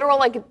demons, like literal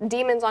like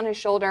demons on his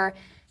shoulder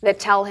that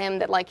tell him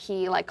that like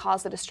he like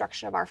caused the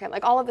destruction of our family,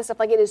 like all of this stuff.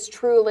 Like it is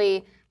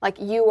truly like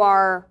you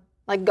are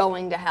like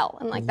going to hell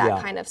and like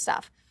that kind of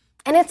stuff.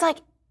 And it's like,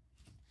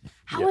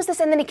 how is this?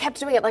 And then he kept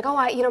doing it like,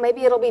 oh,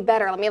 maybe it'll be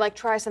better. Let me like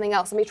try something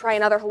else. Let me try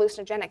another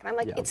hallucinogenic. And I'm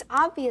like, it's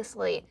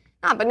obviously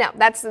not. But no,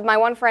 that's my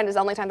one friend is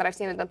the only time that I've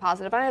seen it done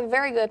positive. And I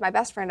have my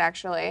best friend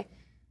actually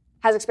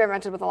has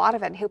experimented with a lot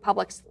of it and who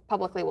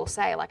publicly will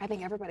say like, I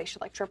think everybody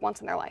should like trip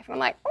once in their life. And I'm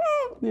like,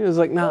 He was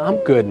like, no,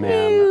 I'm good,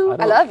 man.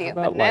 I love you,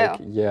 but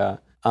no.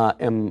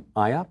 Am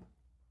I up?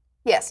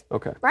 Yes.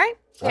 Okay. Right?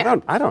 Yeah.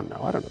 I don't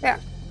know. Yeah.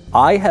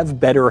 I have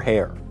better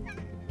hair.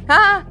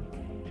 Huh?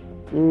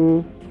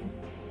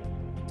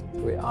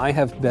 I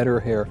have better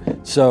hair.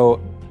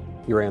 So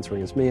you're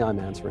answering as me, I'm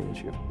answering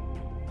as you.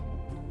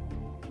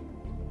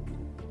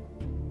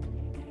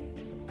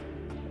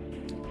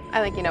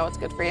 I think you know what's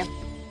good for you.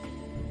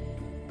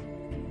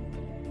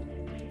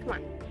 Come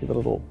on. Give it a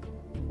little,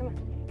 Come on.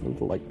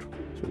 little like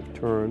sort of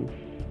turn.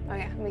 Oh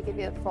yeah, let me give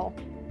you the full.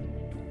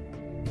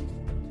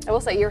 I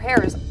will say your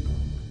hair is.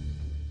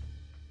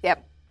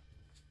 Yep.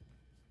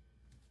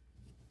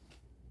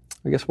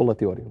 I guess we'll let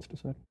the audience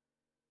decide.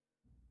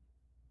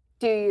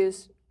 Do you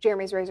use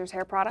Jeremy's Razors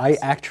hair products? I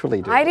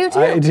actually do. I do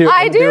too.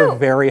 I do. They're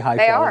very high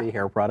quality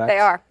hair products. They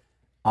are.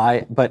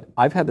 But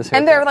I've had this hair.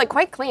 And they're like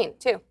quite clean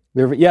too.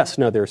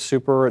 They're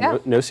super,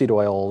 no seed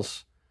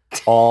oils,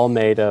 all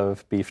made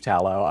of beef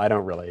tallow. I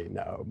don't really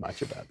know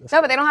much about this. No,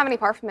 but they don't have any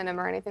parfum in them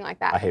or anything like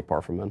that. I hate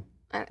parfum.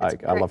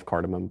 I love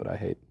cardamom, but I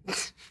hate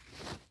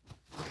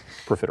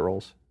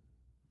profiteroles.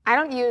 I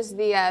don't use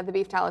the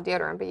beef tallow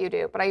deodorant, but you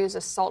do. But I use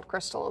a salt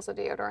crystal as a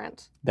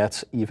deodorant.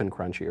 That's even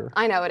crunchier.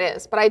 I know it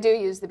is, but I do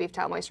use the beef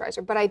tallow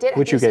moisturizer. But I did.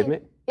 Which you gave me?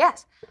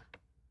 Yes.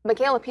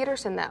 Michaela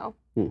Peterson, though,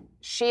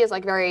 she is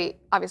like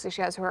obviously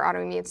she has her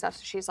autoimmune stuff,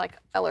 so she's like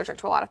allergic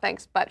to a lot of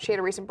things, but she had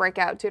a recent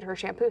breakout due to her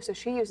shampoo, so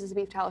she uses the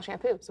beef tallow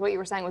shampoo. So what you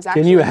were saying was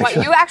actually, you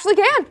actually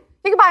can.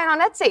 You can buy it on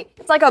Etsy.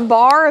 It's like a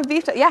bar of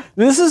beef tallow. Yeah.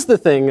 This is the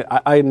thing,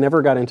 I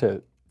never got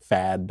into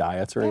fad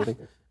diets or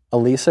anything.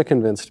 Elisa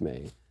convinced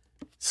me.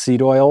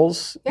 Seed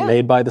oils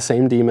made by the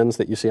same demons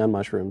that you see on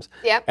mushrooms,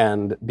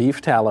 and beef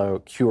tallow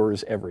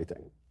cures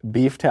everything.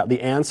 Beef tallow,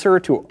 the answer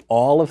to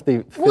all of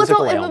the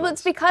physical ailments.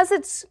 It's because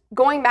it's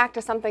going back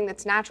to something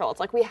that's natural. It's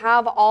like we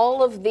have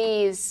all of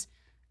these,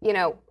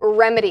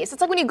 remedies.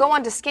 It's like when you go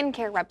onto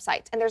skincare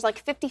websites and there's like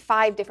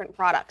 55 different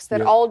products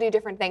that all do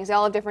different things. They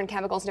all have different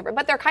chemicals,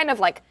 but they're kind of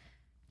like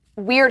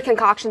weird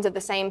concoctions of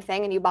the same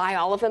thing, and you buy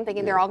all of them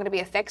thinking they're all going to be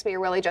a fix, but you're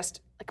really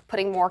just like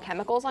putting more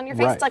chemicals on your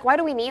face. Right. It's like, why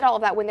do we need all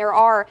of that when there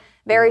are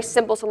very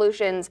simple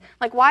solutions?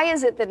 Like, why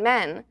is it that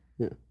men,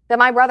 that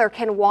my brother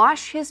can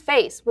wash his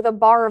face with a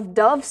bar of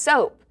Dove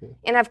soap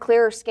and have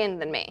clearer skin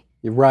than me?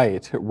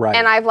 Right.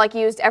 And I've like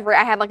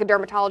I had like a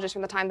dermatologist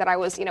from the time that I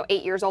was,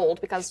 8 years old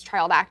because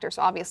child actor,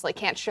 so obviously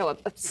can't show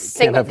a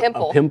single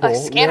pimple.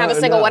 Can't have a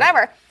single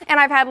whatever. And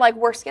I've had like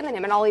worse skin than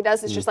him, and all he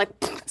does is just like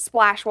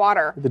splash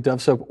water. The Dove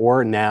soap,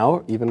 or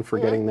now, even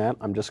forgetting that,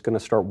 I'm just going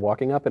to start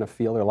walking up in a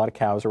field. There are a lot of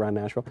cows around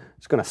Nashville.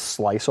 Just going to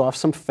slice off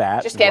some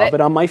fat, rub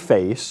it on my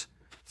face,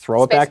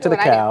 throw it back to the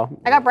cow.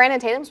 I got Brandon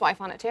Tatum's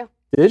wife on it too.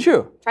 Did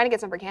you? Trying to get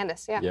some for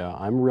Candace, yeah. Yeah,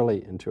 I'm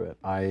really into it.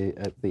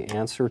 The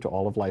answer to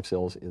all of life's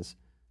ills is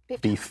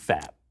beef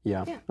fat.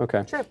 Yeah.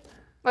 Okay. True.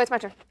 Oh, it's my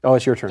turn. Oh,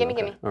 it's your turn.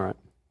 Gimme. All right.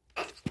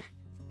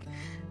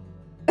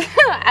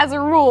 As a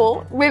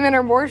rule, women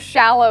are more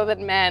shallow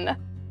than men.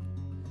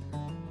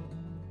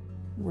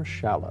 More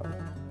shallow.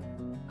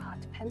 Oh,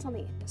 it depends on the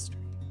industry.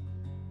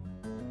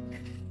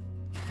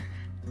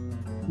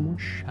 More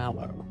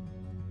shallow.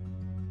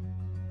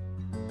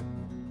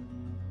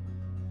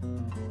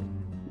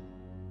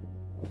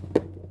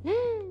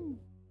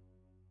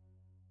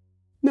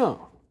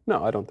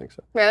 No, I don't think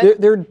so. Really?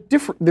 They're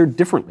different. They're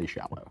differently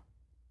shallow.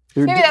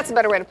 Maybe that's a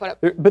better way to put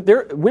it.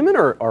 But women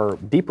are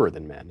deeper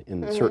than men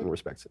in certain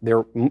respects.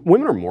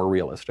 Women are more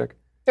realistic.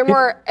 They're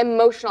more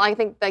emotional. I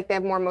think like they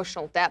have more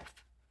emotional depth.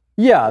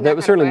 Yeah, that kind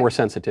was of certainly way. more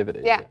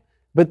sensitivity. Yeah.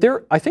 But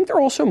I think they're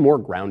also more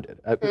grounded.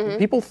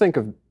 People think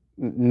of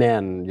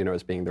men,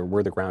 as being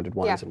we're the grounded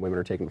ones, and women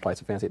are taking the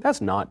flights of fancy.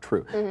 That's not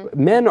true.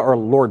 Men are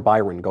Lord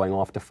Byron going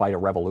off to fight a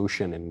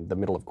revolution in the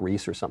middle of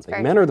Greece or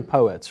something. Men are the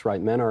poets,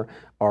 right? Men are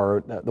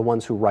the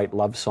oons who write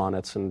love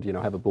sonnets and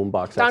have a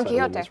boombox. Don outside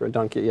Quixote. windows, right?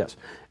 Don Quixote, yes.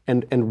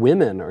 And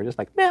women are just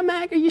like,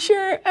 Mac, are you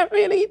sure?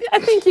 I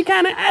think you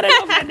kind of added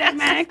over that,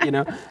 Mac.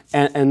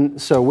 And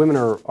so women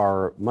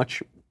are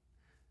much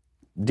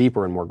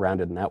deeper and more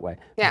grounded in that way.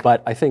 Yeah.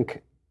 But I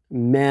think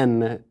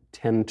men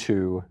tend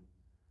to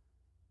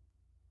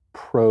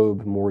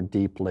probe more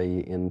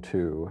deeply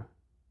into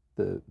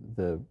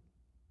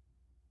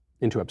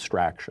into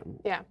abstraction.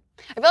 Yeah.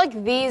 I feel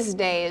like these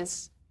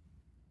days,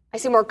 I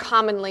see more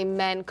commonly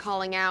men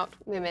calling out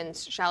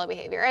women's shallow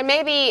behavior. And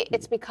maybe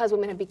it's because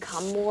women have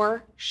become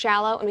more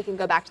shallow, and we can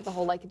go back to the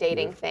whole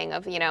dating thing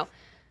of,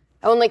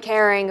 only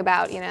caring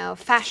about,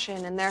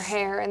 fashion and their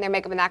hair and their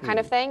makeup and that kind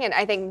of thing. And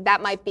I think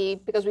that might be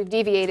because we've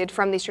deviated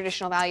from these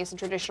traditional values and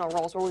traditional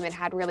roles where women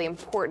had really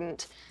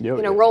important,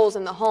 roles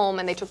in the home,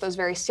 and they took those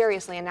very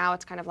seriously. And now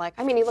it's kind of like,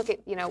 you look at,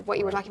 what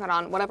you were talking about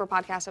on whatever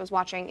podcast I was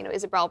watching,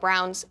 Isabel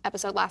Brown's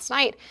episode last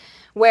night,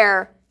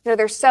 where,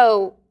 they're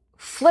so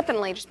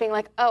flippantly just being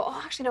like,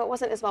 actually, no, it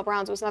wasn't Isabel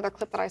Brown's. It was another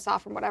clip that I saw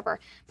from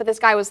whatever. But this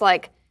guy was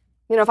like,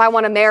 if I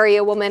want to marry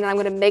a woman and I'm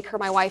going to make her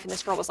my wife, and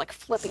this girl was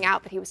flipping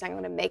out that he was saying, I'm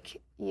going to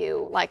make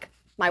you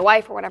my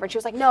wife or whatever. And she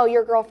was like, no,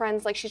 your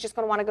girlfriend's she's just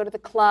going to want to go to the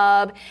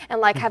club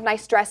and have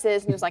nice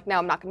dresses. And he was like, no,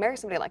 I'm not going to marry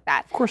somebody like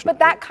that. Of course not. But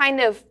that kind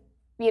of,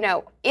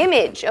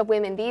 image of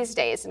women these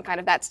days and kind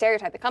of that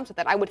stereotype that comes with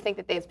it, I would think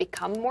that they've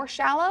become more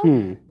shallow.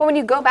 But when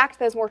you go back to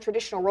those more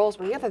traditional roles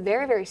where you have a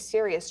very, very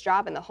serious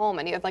job in the home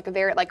and you have a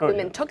very,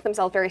 women took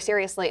themselves very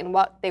seriously in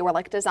what they were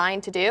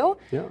designed to do,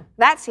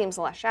 that seems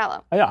less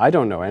shallow. Yeah, I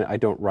don't know. I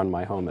don't run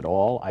my home at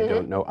all. I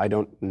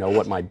don't know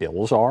what my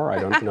bills are. I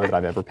don't know that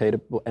I've ever paid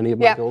any of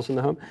my bills in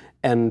the home.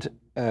 And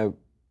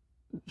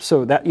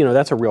so that,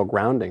 that's a real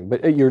grounding.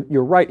 But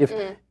you're right.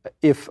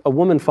 If a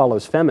woman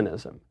follows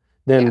feminism,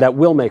 then that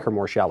will make her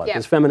more shallow.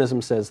 Because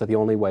feminism says that the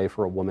only way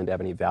for a woman to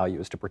have any value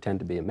is to pretend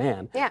to be a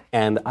man. Yeah.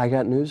 And I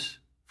got news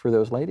for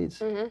those ladies.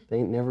 They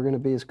ain't never going to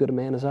be as good a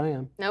man as I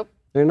am. Nope.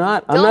 They're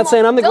not. I'm not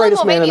saying I'm the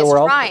greatest man in the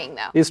world. He's trying,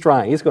 though. He's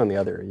trying. He's going the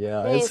other.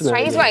 Yeah. He's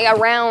trying. He's going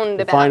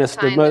around the finest,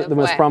 the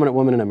most prominent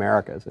woman in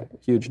America. Is a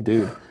huge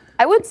dude.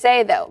 I would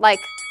say, though, I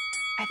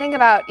think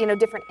about,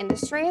 different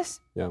industries.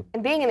 Yeah.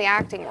 And being in the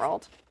acting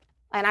world,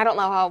 and I don't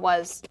know how it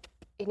was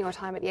in your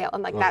time at Yale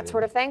and that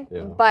sort of thing,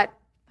 but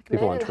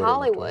men in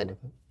Hollywood,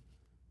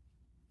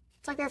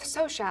 it's they're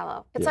so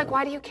shallow. It's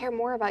why do you care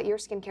more about your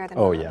skincare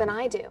than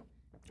I do?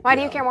 Why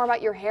do you care more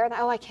about your hair?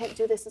 I can't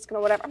do this. It's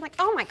gonna whatever. I'm like,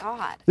 oh my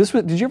god.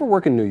 Did you ever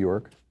work in New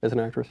York as an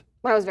actress?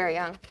 When I was very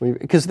young.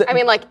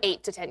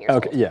 8 to 10 years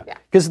old. Okay, yeah.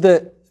 Because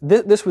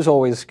this was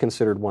always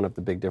considered one of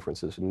the big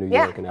differences in New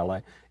York and LA.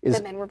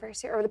 The men were very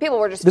serious, or the people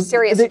were just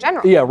serious in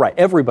general. Yeah, right.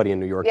 Everybody in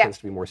New York tends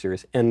to be more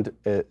serious, and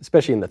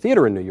especially in the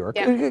theater in New York,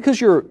 because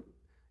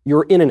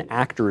you're in an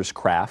actor's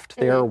craft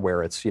there,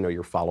 where it's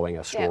you're following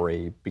a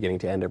story beginning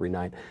to end every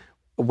night.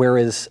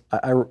 Whereas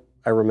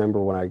I remember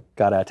when I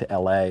got out to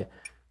LA,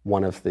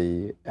 one of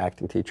the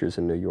acting teachers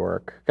in New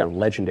York, kind of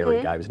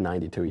legendary guy, he was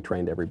 92, he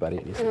trained everybody,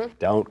 and he said,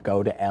 don't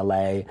go to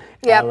LA.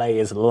 LA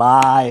is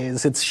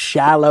lies, it's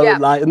shallow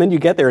lies. And then you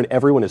get there and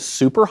everyone is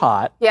super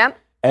hot. Yeah.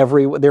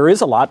 There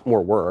is a lot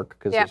more work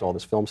because there's all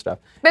this film stuff.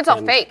 But it's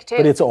all fake, too.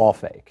 But it's all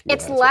fake.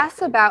 It's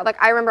less about,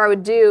 I remember I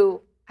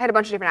had a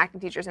bunch of different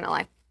acting teachers in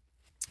LA.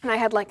 And I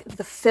had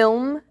the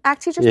film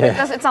act teachers, but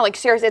it's not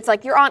serious. It's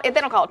you're on. They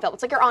don't call it film.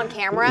 It's you're on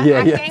camera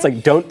acting. Yeah.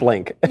 It's don't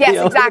blink.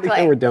 Yes, exactly.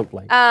 Camera, don't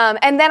blink.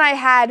 And then I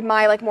had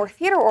my more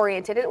theater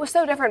oriented. And it was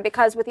so different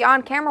because with the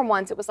on camera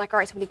ones, it was all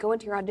right. So when you go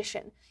into your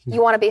audition,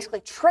 you want to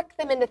basically trick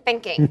them into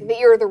thinking that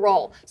you're the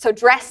role. So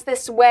dress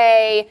this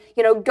way.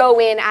 Go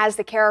in as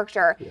the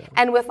character. Yeah.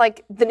 And with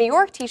the New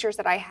York teachers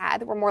that I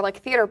had that were more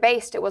theater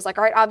based, it was all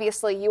right.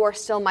 Obviously, you are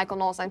still Michael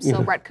Knowles. I'm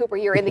still Brett Cooper.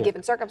 You're in the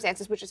given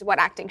circumstances, which is what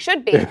acting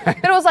should be.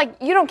 But it was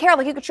you don't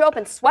care. You could show up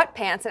in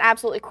sweatpants and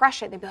absolutely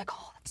crush it. They'd be like,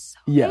 oh, that's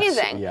so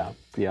amazing. Yeah.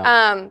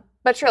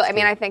 But truly,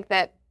 I think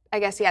that,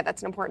 that's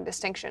an important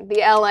distinction.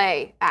 The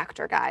LA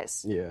actor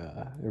guys.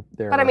 Yeah.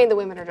 But the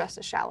women are just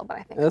as shallow, but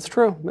I think. That's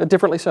true.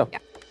 Differently so. Yeah.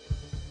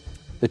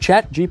 The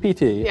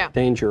ChatGPT Yeah.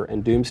 danger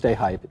and doomsday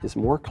hype is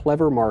more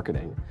clever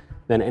marketing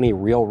than any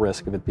real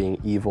risk of it being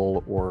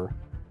evil or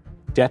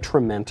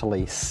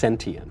detrimentally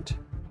sentient.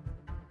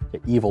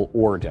 Okay, evil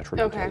or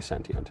detrimentally Okay.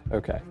 sentient.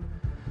 Okay.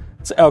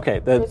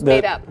 Okay. It's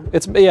made up.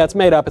 It's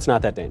made up. It's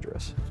not that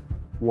dangerous.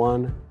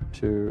 1,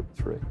 2,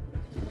 3.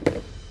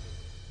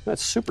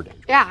 That's super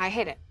dangerous. Yeah, I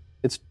hate it.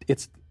 It's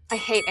I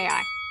hate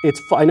AI.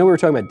 I know we were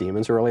talking about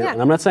demons earlier, Yeah.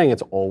 and I'm not saying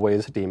it's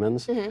always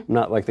demons. I'm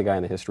not like the guy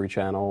in the History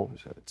Channel who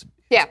said it's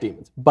Yeah.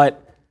 demons.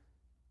 But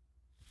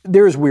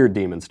there's weird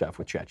demon stuff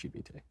with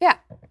ChatGPT. Yeah.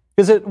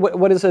 Because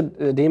what is a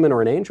demon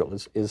or an angel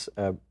is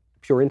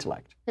pure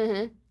intellect,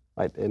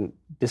 right? And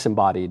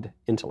disembodied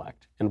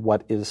intellect. And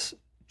what is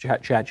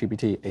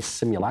ChatGPT a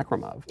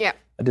simulacrum of? Yeah.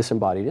 A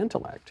disembodied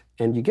intellect.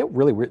 And you get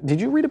really weird.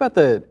 Did you read about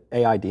the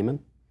AI demon,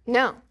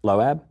 No.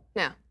 Loab?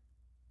 No.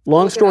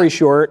 Long story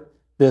short,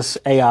 this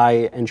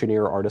AI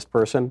engineer artist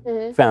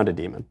person found a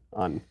demon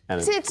on.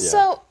 And See, it's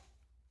so.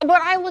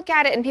 But I look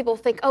at it and people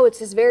think, oh, it's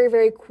this very,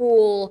 very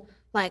cool,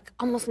 like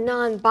almost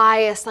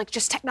non-biased, like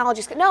just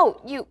technology. No,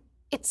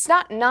 it's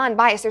not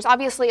non-biased. There's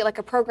obviously like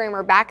a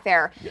programmer back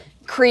there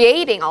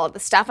creating all of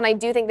this stuff, and I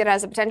do think that it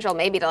has a potential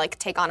maybe to like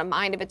take on a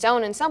mind of its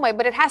own in some way,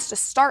 but it has to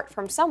start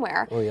from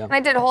somewhere. Oh, yeah. And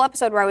I did a whole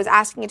episode where I was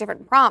asking it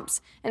different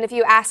prompts, and if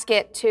you ask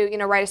it to,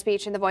 write a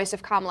speech in the voice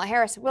of Kamala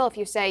Harris, it will. If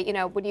you say,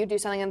 would you do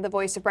something in the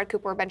voice of Brett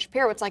Cooper or Ben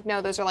Shapiro, it's like,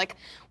 no, those are like,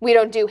 we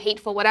don't do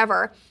hateful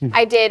whatever.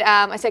 I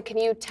said, can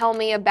you tell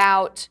me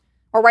about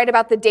or write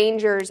about the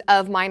dangers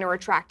of minor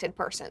attracted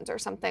persons or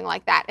something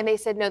like that? And they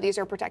said, no, these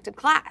are protected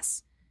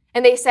class.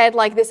 And they said,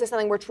 like, this is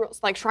something we're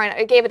trying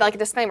to, it gave it like a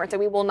disclaimer. It said,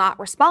 we will not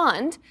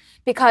respond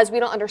because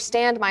we don't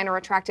understand minor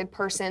attracted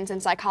persons,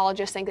 and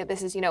psychologists think that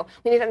this is, we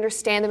need to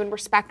understand them and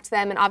respect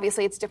them, and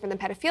obviously it's different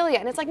than pedophilia.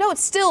 And it's like, no, it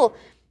still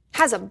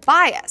has a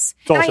bias.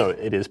 It's also,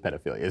 it is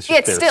pedophilia. It's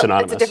just they're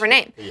synonymous. It's a different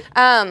name.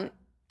 Yeah.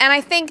 And I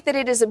think that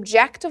it is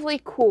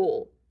objectively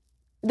cool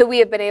that we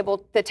have been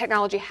able, that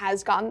technology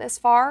has gone this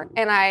far,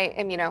 and I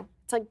am,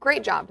 it's like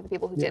great job to the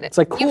people who did it. It's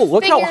like, cool,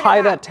 look how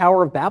high that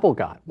Tower of Babel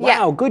got.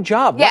 Yeah. Wow, good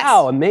job. Yes.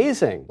 Wow,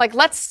 amazing. Like,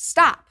 let's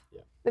stop.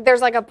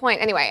 There's like a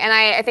point anyway, and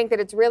I think that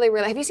it's really,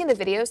 really. Have you seen the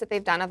videos that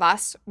they've done of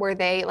us where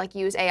they like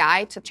use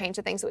AI to change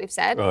the things that we've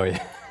said? Oh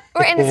yeah.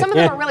 And some of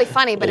them are really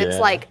funny, but it's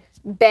like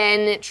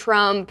Ben,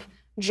 Trump,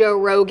 Joe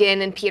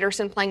Rogan, and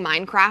Peterson playing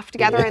Minecraft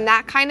together and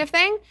that kind of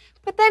thing.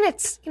 But then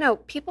it's,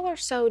 people are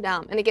so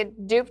dumb, and they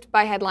get duped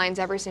by headlines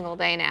every single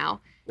day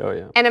now. Oh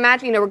yeah. And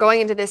imagine, we're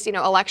going into this,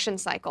 election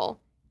cycle,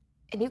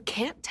 and you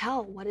can't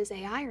tell what is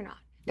AI or not.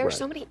 There are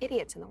so many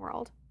idiots in the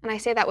world, and I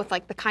say that with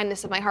like the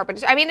kindness of my heart.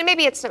 But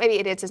maybe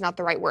idiots is not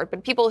the right word,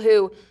 but people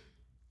who,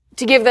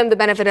 to give them the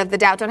benefit of the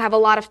doubt, don't have a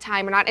lot of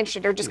time, or not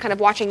interested, or just kind of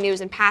watching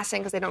news in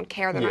passing because they don't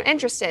care, they're not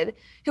interested,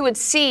 who would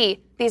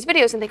see these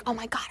videos and think, oh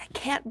my God, I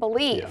can't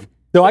believe. Yeah.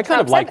 No, I kind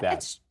Trump of like said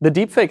that. The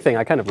deepfake thing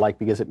I kind of like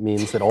because it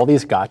means that all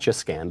these gotcha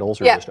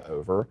scandals are just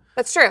over.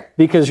 That's true.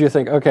 Because you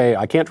think, okay,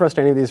 I can't trust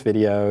any of these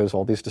videos,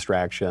 all these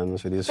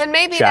distractions, or these Then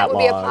maybe chat that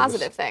would be a logs.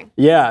 positive thing.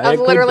 Yeah, it Of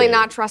could literally be.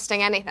 not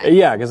trusting anything.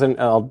 Yeah, because then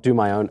I'll do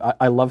my own.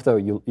 I love though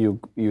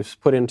you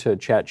put into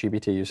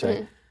ChatGPT, you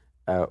say,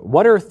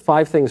 what are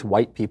 5 things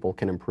white people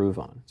can improve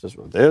on? It says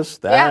this,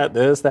 that,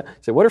 this, that.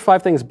 So what are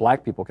 5 things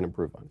black people can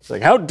improve on? It's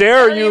like, how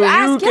dare you? You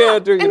ask,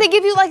 can't do. And they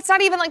give you it's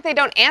not even like they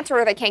don't answer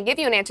or they can't give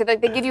you an answer. They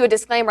give you a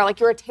disclaimer,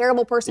 like you're a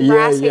terrible person for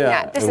asking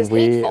that. This and is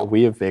hateful.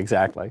 We have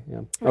exactly.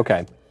 Yeah.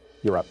 Okay,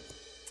 you're up.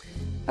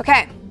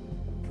 Okay.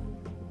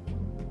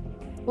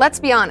 Let's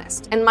be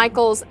honest, and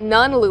Michael's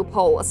nun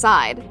loophole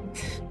aside,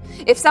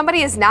 if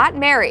somebody is not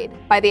married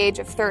by the age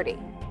of 30,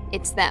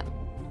 it's them.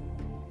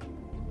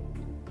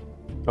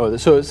 Oh,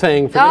 so it's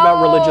saying, forget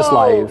about religious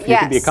life. You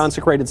could be a yes.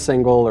 consecrated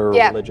single or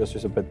religious or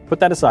something, but put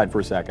that aside for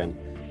a second.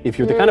 If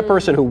you're the kind of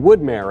person who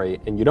would marry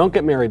and you don't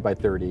get married by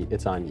 30,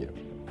 it's on you.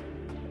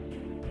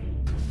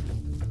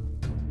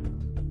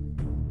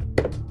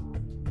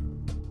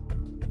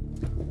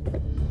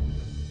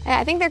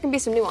 I think there can be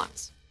some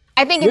nuance.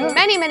 I think in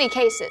many, many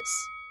cases,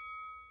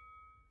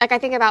 like I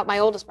think about my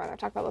oldest brother. I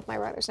talk about both my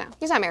brothers now.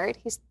 He's not married.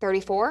 He's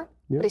 34,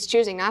 but he's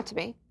choosing not to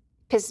be.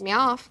 Pisses me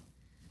off.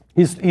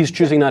 He's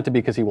choosing not to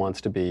be because he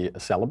wants to be a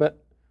celibate,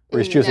 or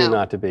he's choosing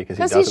not to be because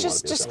he doesn't want to be a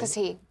celibate. Just because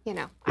he,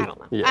 I don't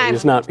know. Yeah,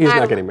 he's not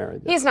getting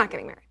married. He's not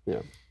getting married.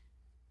 Yeah.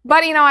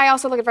 But I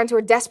also look at friends who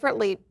are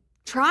desperately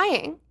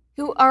trying,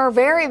 who are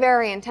very,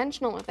 very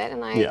intentional with it,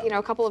 and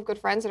a couple of good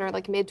friends that are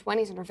like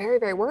mid-20s and are very,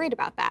 very worried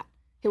about that,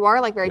 who are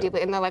like very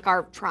deeply, and they're like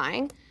are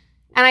trying,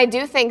 and I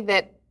do think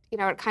that.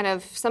 It kind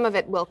of, some of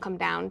it will come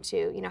down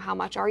to, how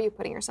much are you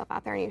putting yourself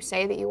out there, and you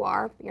say that you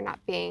are, but you're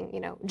not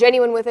being,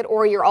 genuine with it,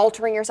 or you're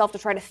altering yourself to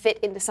try to fit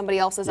into somebody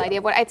else's idea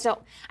of what, I think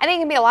it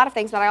can be a lot of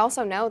things, but I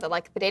also know that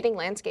like the dating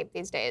landscape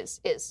these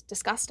days is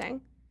disgusting.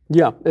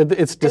 Yeah,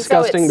 it's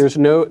disgusting.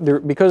 So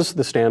because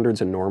the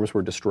standards and norms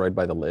were destroyed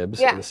by the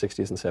libs in the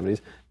 60s and 70s,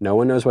 no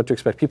one knows what to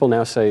expect. People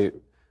now say,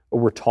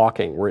 we're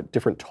talking. We're at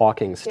different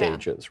talking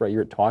stages, right?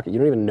 You're talking. You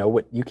don't even know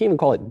you can't even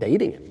call it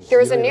dating anymore. There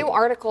was a new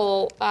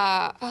article,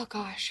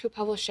 who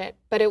published it?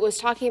 But it was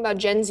talking about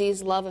Gen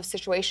Z's love of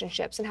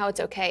situationships and how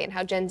it's okay and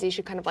how Gen Z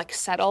should kind of like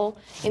settle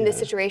in the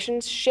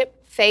situationship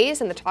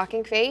phase and the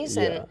talking phase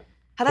and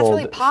how that's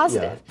really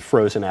positive. Yeah,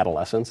 frozen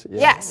adolescence. Yeah,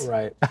 yes.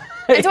 Right.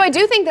 And so I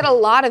do think that a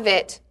lot of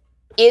it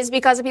is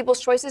because of people's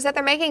choices that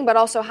they're making, but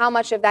also how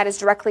much of that is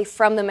directly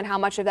from them and how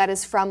much of that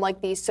is from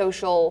like these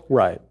social,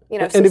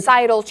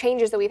 societal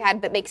changes that we've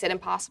had that makes it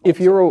impossible. If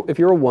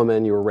you're a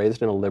woman, you were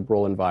raised in a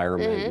liberal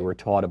environment, you were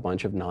taught a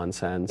bunch of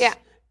nonsense,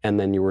 and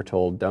then you were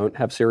told don't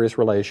have serious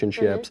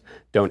relationships,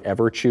 don't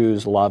ever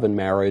choose love and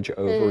marriage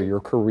over your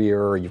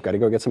career, or you've got to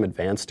go get some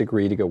advanced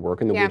degree to go work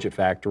in the widget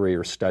factory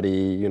or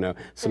study,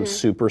 some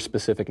super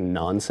specific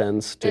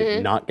nonsense to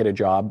not get a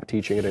job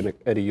teaching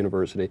at a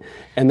university.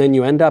 And then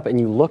you end up and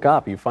you look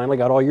up, you finally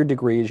got all your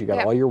degrees, you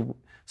got all your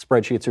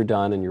spreadsheets are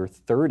done, and you're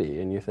 30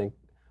 and you think,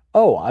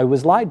 oh, I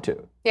was lied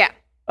to. Yeah.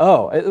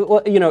 Oh,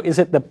 well, is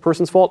it the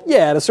person's fault?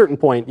 Yeah, at a certain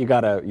point, you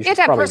should have to have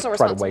probably personal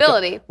try to wake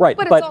responsibility. up. Right,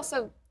 but it's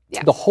also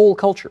the whole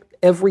culture,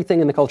 everything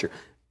in the culture,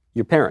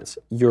 your parents,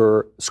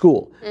 your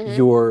school,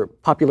 your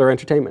popular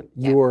entertainment,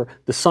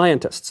 the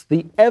scientists,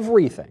 the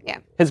everything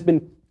has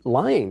been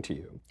lying to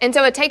you. And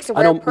so it takes a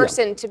rare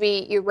person to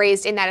be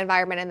raised in that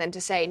environment and then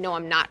to say, no,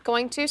 I'm not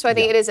going to. So I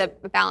think it is a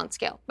balanced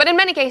scale. But in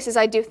many cases,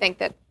 I do think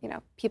that,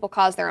 people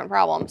cause their own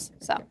problems.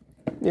 So.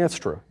 Yeah, it's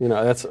true.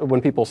 That's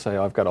when people say,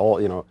 I've got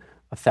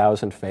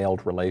 1,000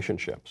 failed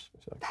relationships.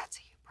 So, that's a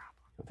huge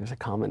problem. There's a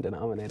common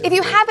denominator. If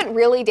you haven't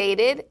really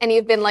dated and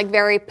you've been like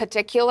very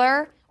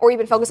particular or you've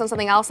been focused on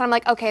something else, I'm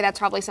like, okay, that's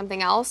probably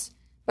something else.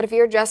 But if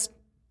you're just...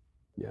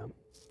 Yeah.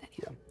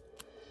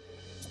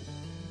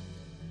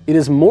 It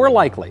is more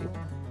likely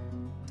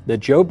that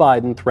Joe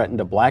Biden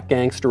threatened a black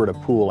gangster at a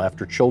pool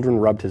after children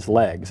rubbed his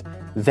legs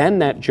than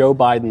that Joe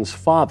Biden's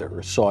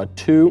father saw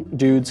two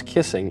dudes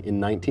kissing in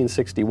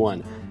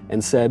 1961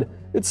 and said,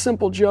 "It's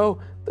simple, Joe.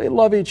 They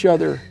love each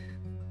other."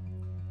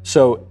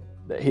 So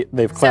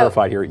they've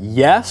clarified here.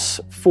 Yes,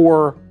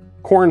 for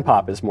Corn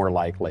Pop is more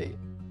likely.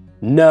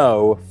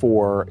 No,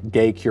 for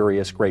gay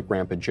curious great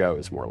grandpa Joe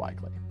is more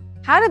likely.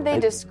 How did they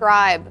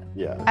describe?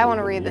 Yeah. I want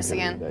to read this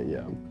again.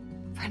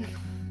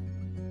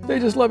 They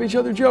just love each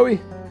other,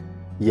 Joey.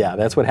 Yeah,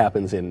 that's what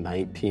happens in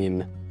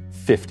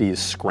 1950s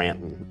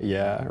Scranton.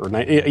 Yeah, or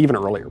even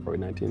earlier, probably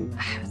 19.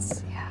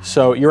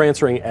 So you're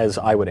answering as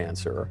I would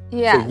answer.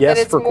 Yeah, so yes,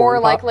 that it's for more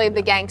Corn likely Pop.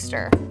 the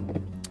gangster.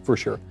 For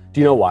sure. Do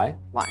you know why?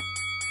 Why?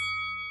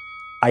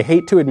 I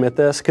hate to admit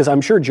this, because I'm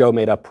sure Joe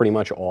made up pretty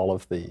much all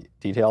of the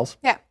details.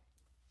 Yeah.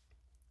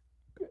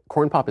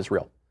 Corn Pop is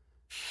real.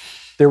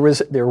 There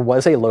was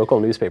a local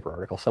newspaper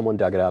article, someone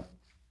dug it up,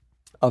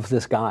 of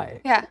this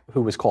guy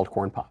who was called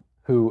Corn Pop,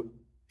 who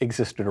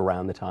existed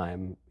around the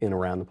time,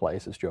 around the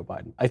place as Joe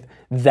Biden.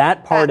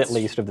 That part, at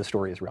least, of the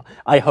story is real.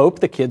 I hope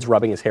the kid's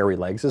rubbing his hairy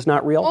legs is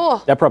not real.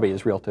 Oh. That probably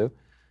is real, too.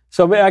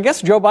 So I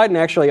guess Joe Biden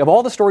actually, of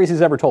all the stories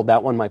he's ever told,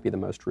 that one might be the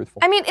most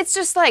truthful. I mean, it's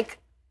just like,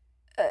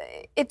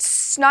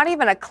 it's not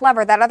even a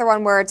clever, that other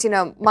one where it's,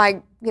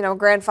 my,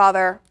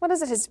 grandfather, what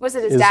is it, was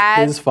it his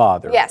dad? His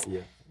father. Yes. Yeah.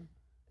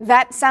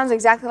 That sounds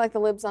exactly like the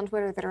libs on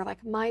Twitter that are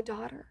like, my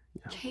daughter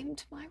came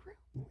to my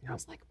room. I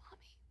was like,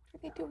 Mommy, what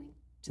are they doing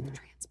to the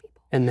trans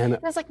people? And then I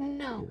was like,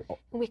 no.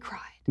 And we cried.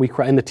 We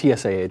cried, and the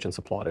TSA agents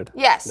applauded.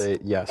 Yes.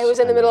 Yes. It was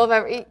in the middle of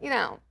every,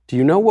 Do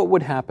you know what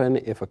would happen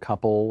if a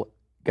couple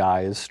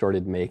guys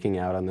started making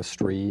out on the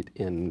street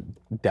in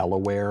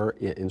Delaware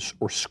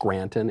or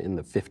Scranton in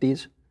the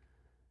 50s?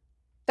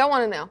 Don't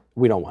want to know.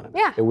 We don't want to know.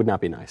 Yeah. It would not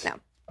be nice. No.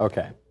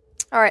 Okay.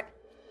 All right.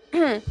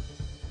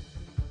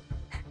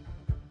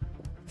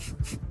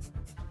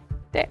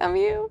 Damn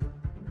you.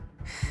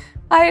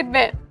 I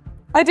admit,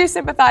 I do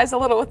sympathize a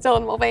little with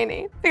Dylan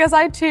Mulvaney because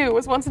I too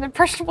was once an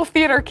impressionable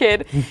theater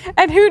kid,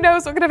 and who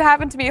knows what could have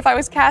happened to me if I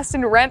was cast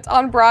in Rent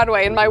on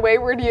Broadway in my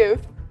wayward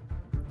youth.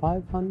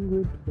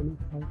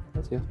 525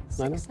 plus, yeah.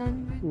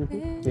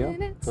 600 Yeah,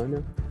 minutes. I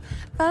know.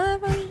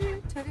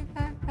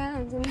 525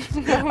 pounds.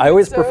 I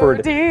always So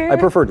preferred dear. I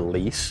preferred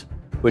Lease,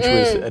 which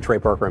was a Trey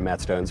Parker and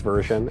Matt Stone's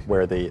version,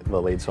 where the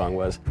lead song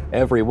was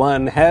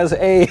 "Everyone has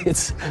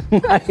AIDS,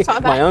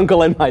 my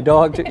uncle and my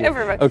dog too."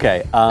 Everybody.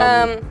 Okay.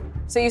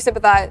 So you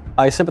sympathize?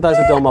 I sympathize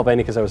with Dylan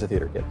Mulvaney because I was a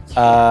theater kid.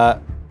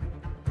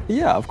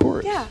 Yeah, of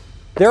course. Yeah.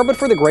 There, but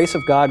for the grace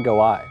of God, go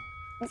I.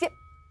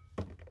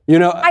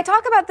 Yeah. I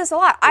talk about this a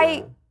lot.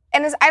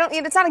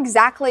 It's not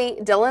exactly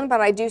Dylan, but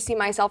I do see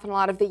myself in a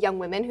lot of the young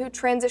women who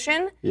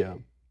transition. Yeah.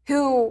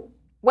 Who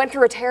went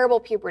through a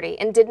terrible puberty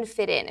and didn't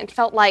fit in and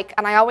felt like,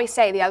 and I always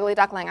say the ugly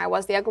duckling, I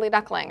was the ugly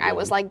duckling. Yeah. I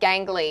was like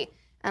gangly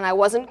and I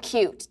wasn't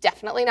cute,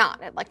 definitely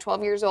not at like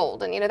 12 years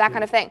old and that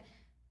kind of thing.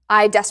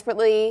 I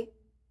desperately,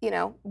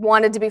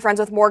 wanted to be friends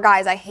with more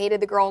guys. I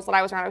hated the girls that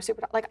I was around. I was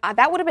super,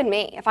 that would have been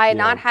me if I had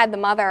not had the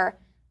mother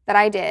that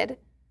I did.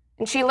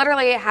 And she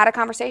literally had a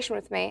conversation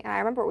with me. And I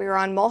remember we were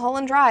on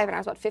Mulholland Drive and I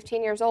was about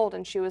 15 years old.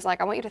 And she was like,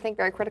 I want you to think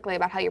very critically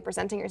about how you're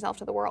presenting yourself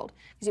to the world.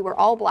 Because you were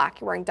all black,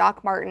 you're wearing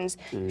Doc Martens,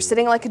 you're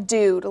sitting like a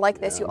dude like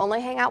this, you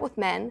only hang out with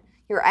men,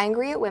 you're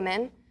angry at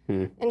women,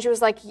 And she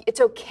was like,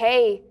 it's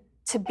okay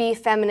to be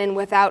feminine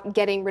without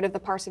getting rid of the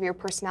parts of your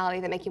personality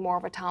that make you more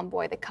of a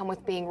tomboy that come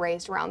with being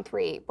raised around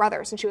 3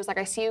 brothers. And she was like,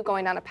 I see you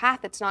going down a path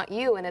that's not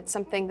you, and it's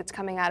something that's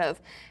coming out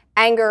of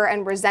anger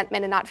and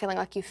resentment and not feeling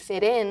like you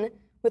fit in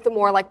with the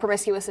more like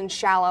promiscuous and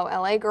shallow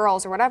LA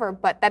girls or whatever,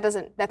 but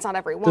that's not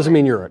every woman. Doesn't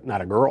mean you're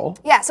not a girl.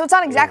 Yeah, so it's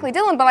not exactly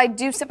Dylan, but I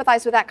do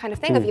sympathize with that kind of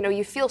thing of,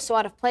 you feel so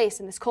out of place,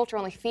 and this culture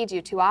only feeds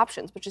you 2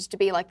 options, which is to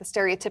be like the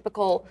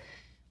stereotypical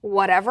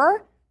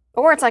whatever,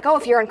 or it's like, oh,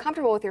 if you're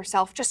uncomfortable with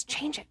yourself, just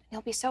change it.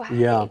 You'll be so happy.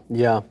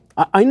 Yeah.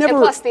 I never.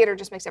 And plus, theater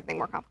just makes everything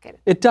more complicated.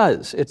 It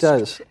does.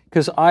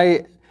 Because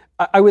I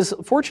was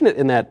fortunate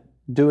in that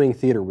doing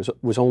theater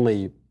was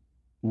only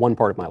one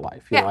part of my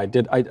life. You know,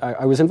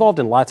 I was involved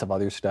in lots of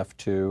other stuff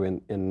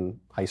too in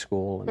high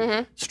school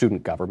and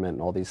student government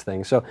and all these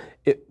things. So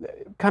it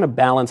kind of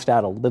balanced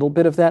out a little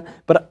bit of that.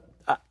 But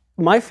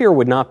my fear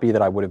would not be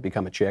that I would have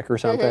become a chick or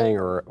something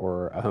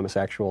or a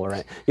homosexual or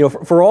anything.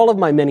 For all of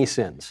my many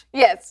sins.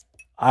 Yes.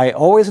 I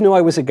always knew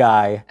I was a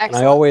guy, and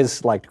I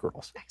always liked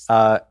girls.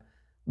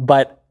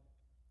 But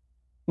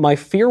my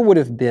fear would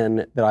have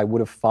been that I would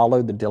have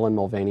followed the Dylan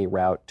Mulvaney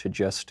route to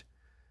just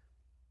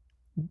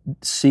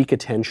seek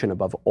attention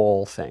above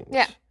all things.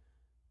 Yeah.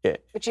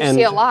 Which you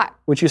see a lot.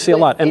 Which you see a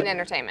lot. In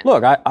entertainment.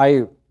 Look,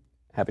 I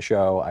have a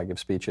show, I give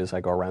speeches, I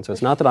go around. So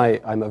it's not that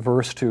I'm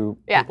averse to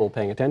people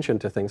paying attention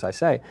to things I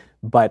say,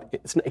 but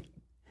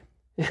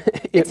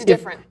it's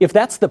different. If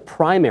that's the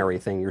primary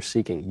thing you're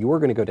seeking, you are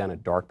going to go down a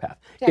dark path.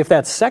 Yeah. If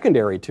that's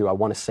secondary to, I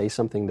want to say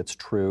something that's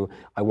true,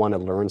 I want to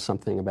learn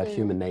something about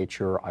human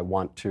nature, I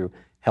want to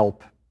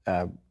help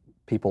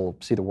people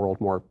see the world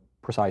more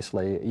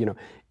precisely,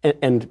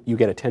 and you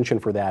get attention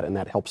for that, and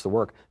that helps the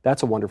work.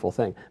 That's a wonderful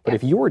thing. But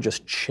if you are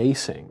just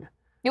chasing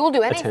you will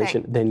do anything.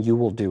 attention, then you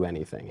will do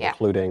anything,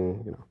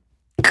 including,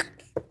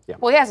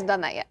 Well, he hasn't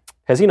done that yet.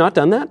 Has he not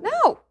done that? No.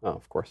 Oh,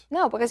 of course.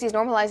 No, because he's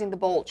normalizing the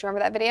bulge. Remember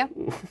that video?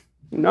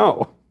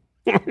 No.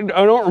 I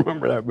don't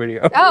remember that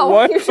video. Oh,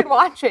 what? You should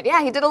watch it.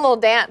 Yeah, he did a little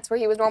dance where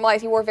he was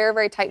normalized. He wore very,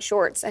 very tight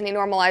shorts, and he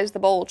normalized the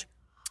bulge.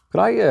 Could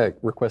I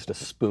request a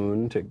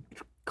spoon to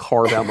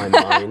carve out my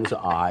mind's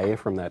eye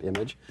from that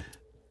image?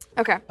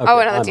 Okay. Oh,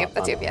 no, that's you.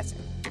 That's you, yes.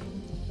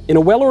 In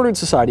a well-ordered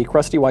society,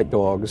 crusty white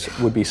dogs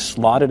would be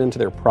slotted into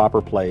their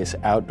proper place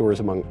outdoors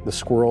among the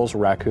squirrels,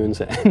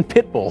 raccoons, and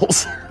pit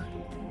bulls.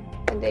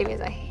 And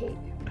Davies, I hate you.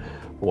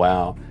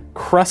 Wow.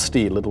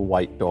 Crusty little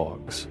white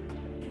dogs.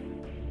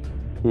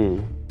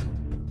 Well.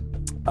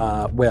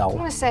 I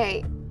want to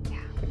say,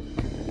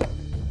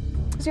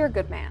 because you're a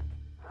good man.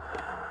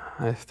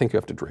 I think you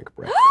have to drink,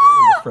 Brett.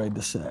 I'm afraid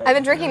to say. I've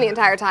been drinking the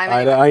entire time.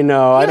 Anyway. I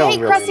know. I don't hate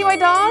really crusty white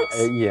dogs?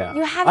 Yeah.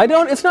 You haven't. I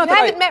don't. It's not you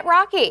that haven't met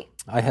Rocky.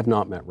 I have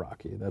not met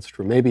Rocky. That's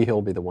true. Maybe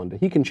he'll be the one.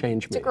 He can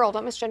change me. It's a girl.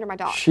 Don't misgender my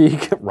dog.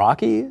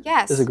 Rocky?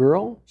 Yes. Is a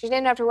girl? She's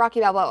named after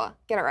Rocky Balboa.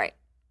 Get it right.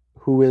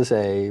 Who is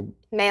a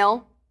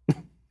male?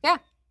 Yeah.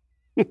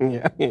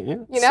 Yeah.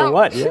 You know. So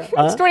what? Yeah.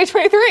 It's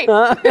 2023.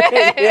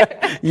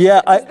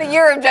 Yeah. It's the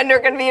year of gender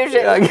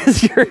confusion. I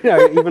guess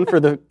even for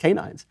the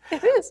canines.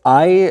 It is.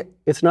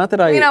 It's not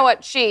that I. You know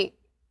what? She's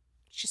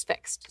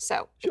fixed.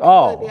 So.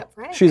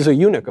 She's a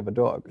eunuch of a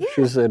dog. Yeah.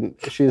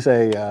 She's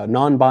a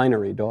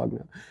non-binary dog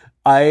now.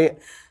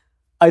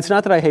 It's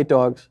not that I hate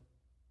dogs.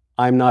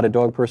 I'm not a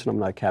dog person. I'm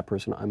not a cat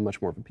person. I'm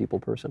much more of a people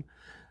person.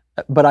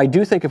 But I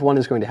do think if one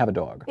is going to have a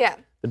dog,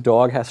 the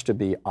dog has to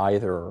be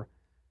either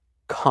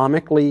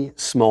comically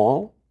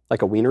small,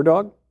 like a wiener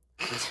dog,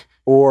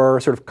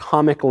 or sort of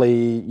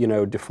comically,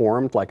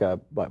 deformed, like a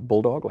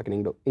bulldog, like an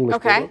English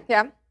bulldog. Okay,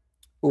 yeah.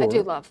 I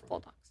do love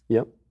bulldogs.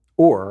 Yep.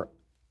 Or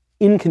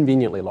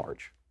inconveniently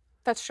large.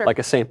 That's true. Like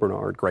a Saint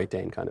Bernard, Great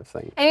Dane kind of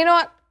thing. And you know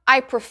what? I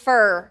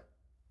prefer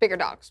bigger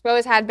dogs. We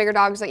always had bigger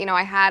dogs.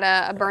 I had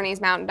a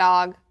Bernese Mountain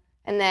Dog,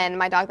 and then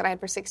my dog that I had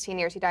for 16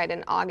 years, he died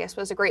in August,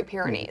 was a Great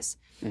Pyrenees.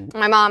 Mm-hmm.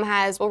 My mom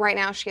has, right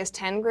now she has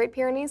 10 Great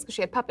Pyrenees because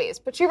she had puppies,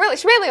 but she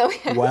really only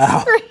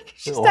has 3.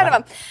 She's 10 of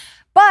them.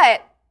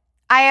 But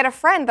I had a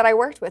friend that I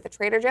worked with at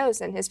Trader Joe's,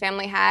 and his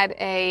family had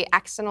a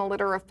accidental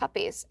litter of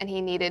puppies, and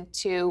he needed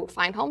to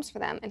find homes for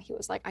them. And he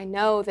was like, I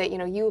know that,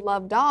 you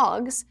love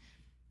dogs.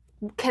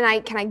 Can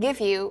I give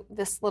you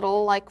this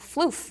little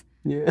floof?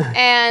 Yeah.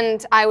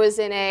 And I was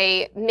in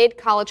a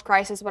mid-college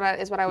crisis, is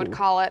what I would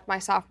call it, my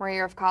sophomore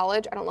year of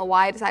college. I don't know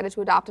why I decided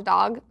to adopt a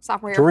dog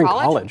sophomore year of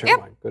college. During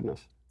college? Oh, my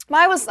goodness.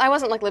 Well, I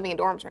wasn't living in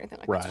dorms or anything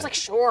like that. So I was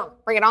sure,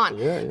 bring it on.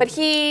 Yeah. But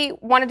he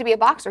wanted to be a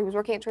boxer. He was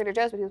working at Trader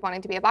Joe's, but he was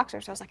wanting to be a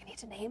boxer. So I was like, I need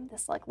to name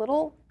this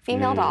little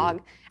female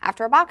dog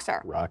after a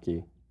boxer.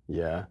 Rocky.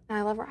 Yeah. And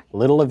I love Rocky.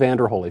 Little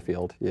Evander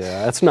Holyfield.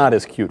 Yeah, that's not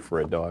as cute for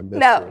a dog.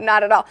 No,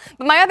 not at all.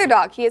 But my other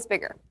dog, he is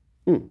bigger.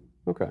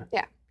 Okay.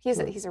 Yeah. He's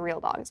a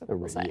real dog, is what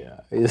people say.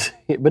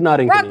 Yeah, but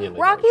not inconveniently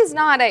large. Rocky's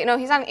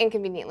he's not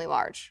inconveniently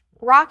large.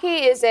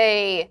 Rocky is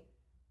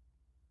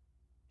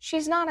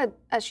she's not a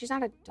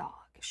dog.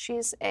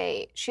 She's in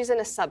a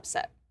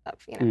subset of,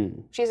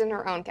 she's in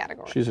her own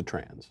category. She's a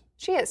trans.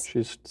 She is.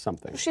 She's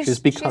something. She's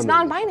becoming. She's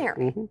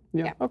non-binary. Mm-hmm.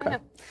 Yeah, okay.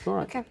 All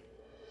right. Okay.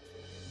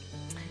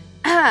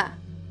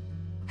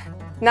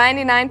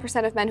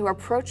 99% of men who are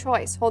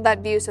pro-choice hold that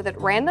view so that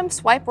random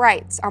swipe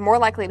rights are more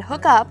likely to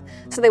hook up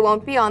so they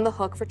won't be on the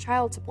hook for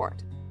child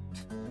support.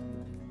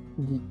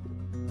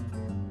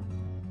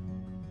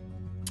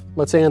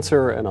 Let's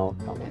answer and I'll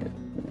comment.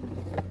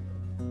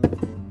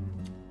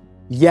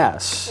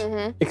 Yes,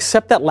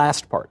 except that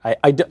last part.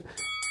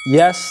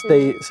 Yes,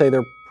 they say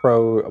they're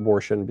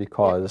pro-abortion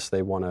because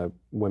they want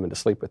women to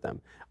sleep with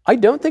them. I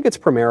don't think it's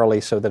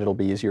primarily so that it'll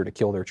be easier to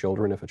kill their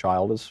children if a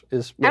child is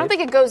made. I don't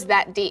think it goes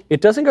that deep.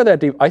 It doesn't go that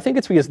deep. I think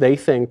it's because they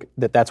think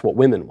that that's what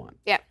women want.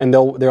 Yeah. And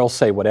they'll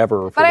say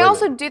whatever for But I women.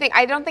 also do think,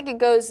 I don't think it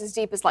goes as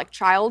deep as like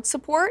child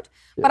support,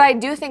 but I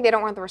do think they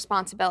don't want the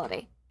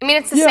responsibility. I mean,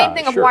 it's the same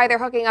thing of why they're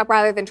hooking up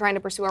rather than trying to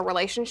pursue a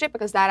relationship,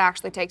 because that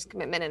actually takes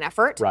commitment and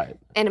effort. Right.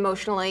 And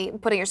emotionally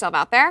putting yourself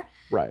out there.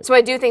 Right. So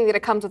I do think that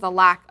it comes with a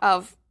lack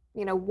of,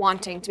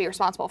 wanting to be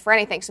responsible for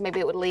anything. So maybe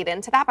it would lead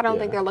into that, but I don't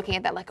think they're looking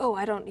at that like, oh,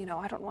 I don't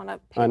want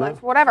to pay life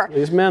for whatever.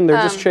 These men,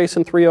 they're just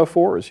chasing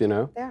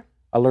 304s, Yeah.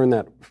 I learned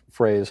that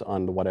phrase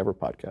on the Whatever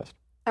podcast.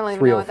 I don't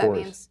even know what that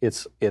means.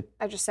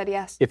 I just said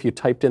yes. If you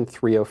typed in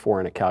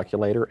 304 in a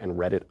calculator and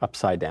read it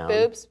upside down.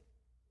 Boobs?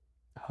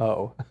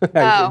 Oh.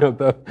 Actually,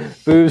 no,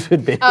 boobs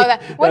would be,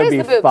 what is be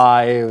the boobs?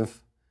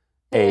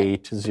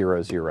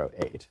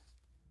 58008.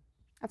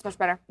 That's much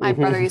better. My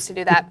brother used to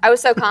do that. I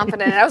was so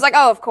confident. I was like,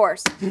 oh, of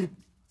course.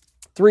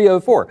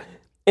 304.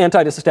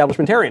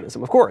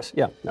 Anti-disestablishmentarianism, of course.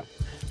 Yeah, no.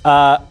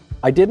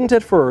 I didn't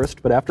at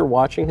first, but after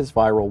watching his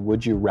viral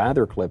Would You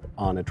Rather clip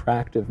on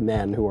attractive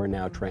men who are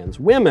now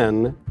trans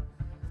women,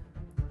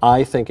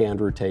 I think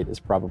Andrew Tate is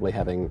probably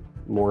having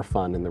more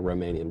fun in the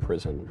Romanian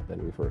prison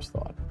than we first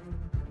thought.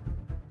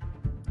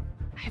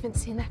 I haven't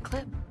seen that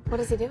clip.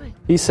 What is he doing?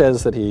 He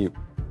says that he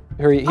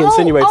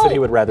insinuates that he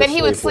would rather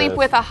sleep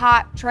with a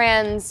hot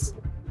trans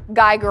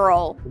guy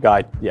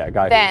guy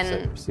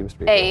than who seems to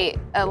be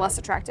a less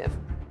attractive.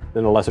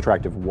 Than a less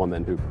attractive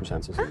woman who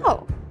presents as a man.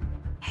 Oh.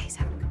 Hey, he's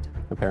having a good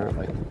time.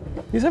 Apparently.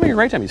 He's having a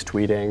great time. He's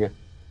tweeting.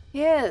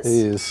 He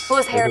is. Well,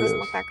 his hair doesn't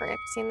look that great. Have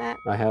you seen that?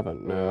 I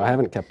haven't. No, I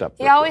haven't kept up.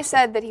 He always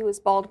said that he was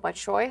bald by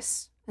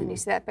choice. And you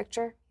see that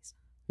picture?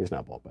 He's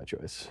not bald by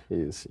choice.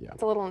 It's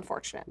a little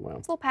unfortunate. Wow.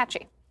 It's a little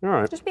patchy. All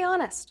right. Just be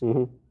honest.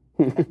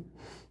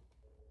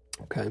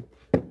 Okay.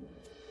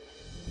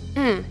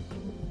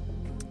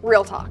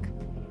 Real talk.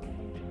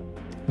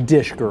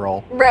 Dish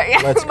girl.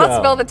 Right. Let's go.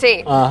 Spill the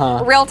tea.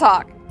 Real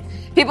talk.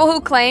 People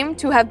who claim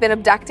to have been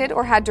abducted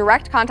or had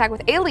direct contact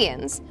with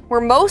aliens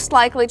were most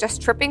likely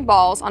just tripping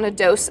balls on a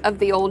dose of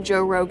the old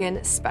Joe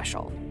Rogan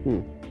special.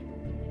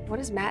 What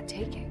is Matt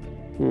taking?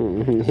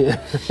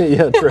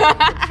 Yeah,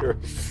 true.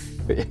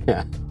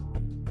 Yeah.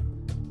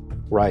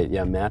 Right,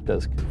 yeah, Matt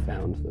does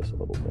confound this a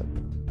little bit.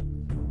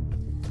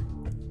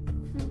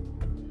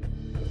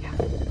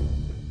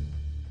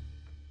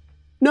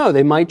 No,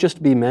 they might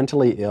just be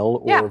mentally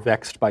ill or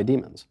vexed by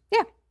demons.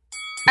 Yeah.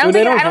 I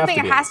don't think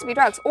it has to be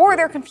drugs. Or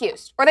they're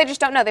confused. Or they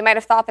just don't know. They might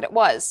have thought that it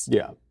was.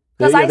 Yeah.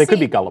 They could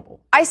be gullible.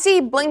 I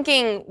see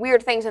blinking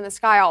weird things in the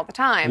sky all the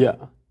time. Yeah.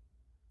 And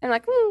I'm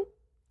like,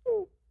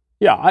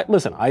 Yeah,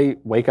 listen, I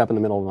wake up in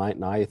the middle of the night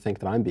and I think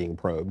that I'm being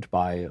probed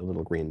by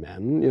little green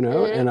men,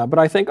 but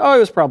I think, it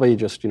was probably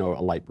just, a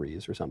light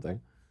breeze or something.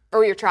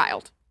 Or your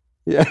child.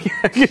 Yeah,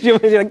 get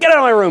out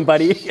of my room,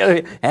 buddy.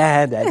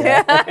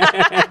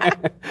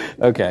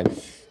 Okay.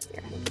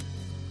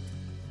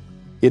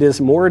 It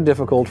is more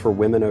difficult for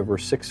women over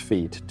 6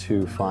 feet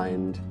to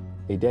find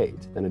a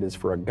date than it is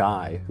for a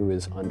guy who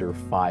is under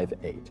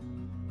 5'8".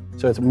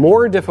 So it's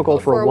more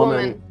difficult for a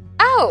woman.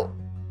 Oh.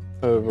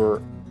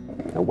 Over.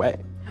 No way.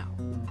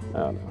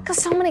 Because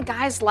so many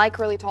guys like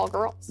really tall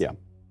girls. Yeah.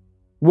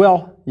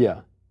 Well,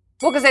 yeah.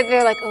 Well, because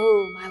they're like,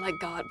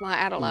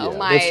 I don't know.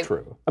 Yeah, that's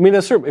true. I mean,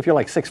 that's true. If you're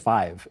like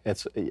 6'5",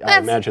 I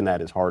imagine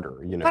that is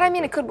harder, But I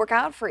mean, it could work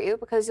out for you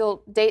because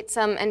you'll date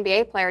some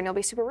NBA player and you'll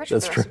be super rich for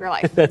the rest of your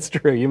life. That's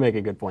true. You make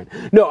a good point.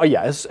 No,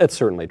 yeah, it's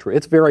certainly true.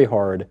 It's very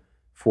hard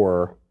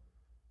for...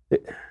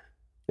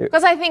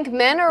 Because I think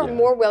men are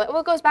more willing...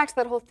 Well, it goes back to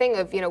that whole thing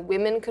of,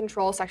 women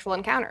control sexual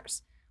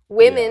encounters.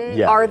 Women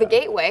are the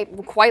gateway,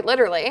 quite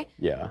literally.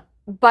 Yeah.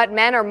 But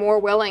men are more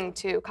willing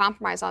to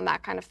compromise on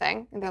that kind of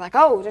thing. And they're like,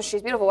 oh,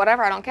 she's beautiful,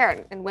 whatever, I don't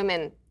care. And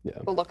women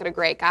will look at a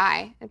great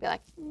guy and be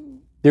like,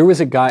 There was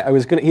a guy,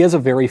 he has a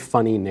very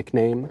funny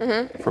nickname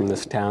from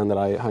this town that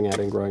I hung out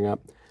in growing up.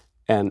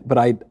 But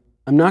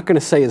I'm not going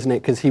to say his name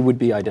because he would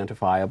be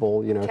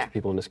identifiable, to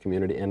people in this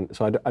community. And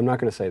so I'm not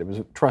going to say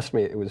it. Trust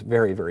me, it was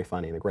very, very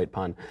funny and a great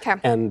pun. Okay.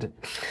 And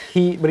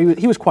he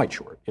was quite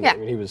short. I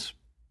mean,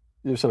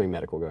 there was something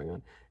medical going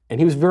on. And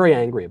he was very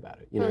angry about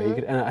it.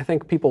 And I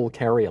think people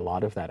carry a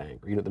lot of that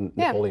anger, the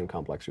Napoleon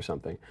complex or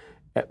something.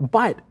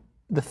 But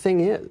the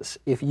thing is,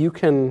 if you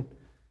can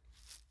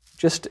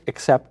just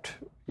accept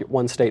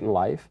one state in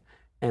life,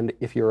 and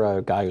if you're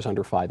a guy who's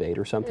under 5'8"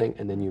 or something,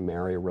 and then you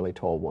marry a really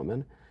tall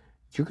woman,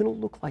 you're going to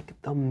look like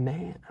the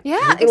man. Yeah,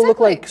 you're going to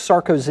look like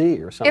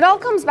Sarkozy or something. It all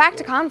comes back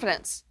to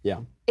confidence. Yeah.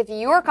 If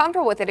you're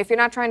comfortable with it, if you're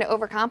not trying to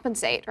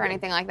overcompensate or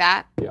anything like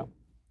that. Yeah,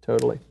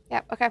 totally.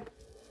 Yeah, okay.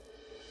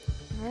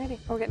 Alrighty,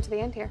 we're getting to the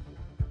end here.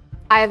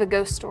 I have a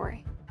ghost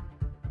story.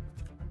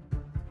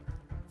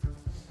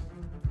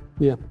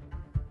 Yeah.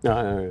 No,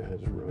 I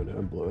just ruined it.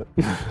 I blew it.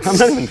 I'm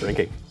not even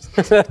drinking.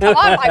 Come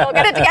on, Michael,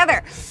 get it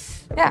together.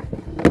 Yeah.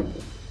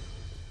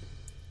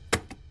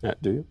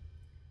 Do you?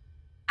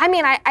 I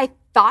mean, I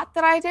thought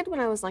that I did when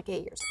I was like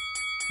 8 years old,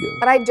 Yeah.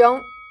 but I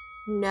don't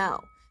know.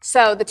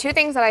 So the two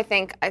things that I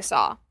think I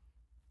saw,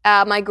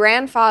 my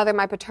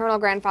paternal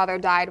grandfather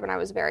died when I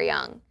was very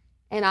young.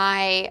 And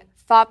I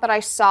thought that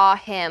I saw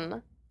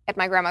him at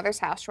my grandmother's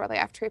house shortly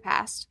after he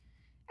passed.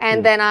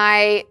 And then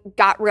I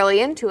got really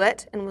into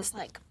it and was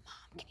like,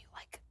 Mom, can you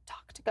like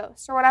talk to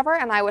ghosts or whatever?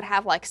 And I would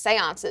have like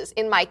seances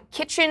in my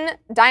kitchen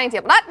dining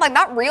table.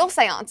 Not real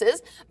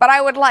seances, but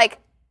I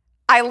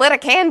lit a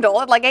candle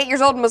at like 8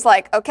 years old and was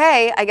like,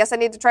 okay, I guess I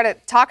need to try to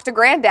talk to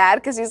granddad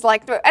because he's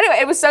like, anyway,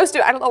 it was so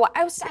stupid. I don't know why.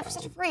 I was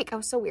such a freak. I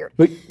was so weird.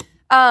 But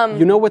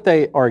you know what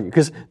they argue?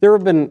 Because there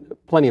have been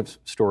plenty of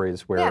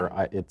stories where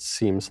it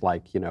seems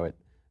like,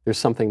 there's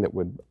something that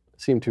would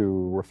seem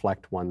to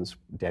reflect one's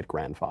dead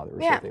grandfather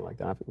or something like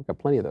that. We've got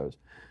plenty of those.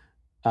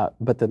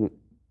 But then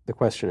the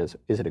question is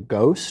it a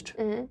ghost?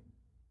 Mm-hmm.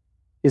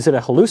 Is it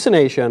a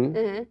hallucination,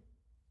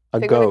 a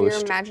Figment ghost,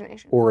 of your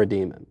imagination. or a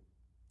demon?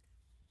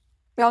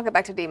 I'll get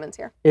back to demons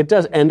here. It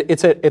does, and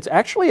it's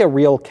actually a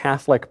real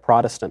Catholic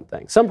Protestant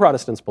thing. Some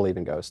Protestants believe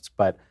in ghosts,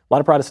 but a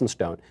lot of Protestants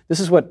don't. This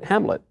is what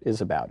Hamlet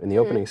is about in the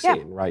opening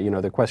scene, right?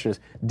 The question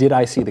is, did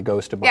I see the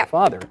ghost of my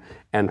father?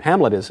 And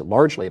Hamlet is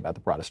largely about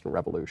the Protestant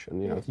Revolution,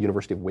 the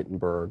University of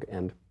Wittenberg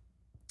and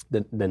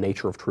the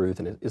nature of truth,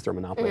 and is there a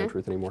monopoly on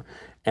truth anymore?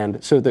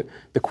 And so the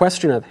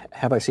question of,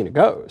 have I seen a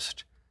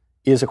ghost,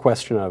 is a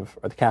question of,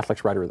 are the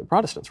Catholics right or are the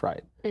Protestants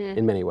right,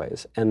 in many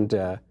ways? And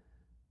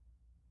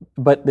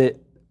but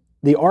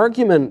the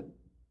argument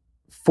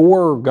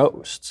for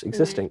ghosts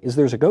existing is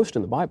there's a ghost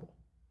in the Bible.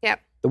 Yep.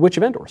 The Witch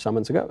of Endor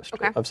summons a ghost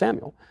of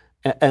Samuel.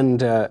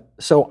 And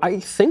so I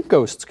think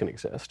ghosts can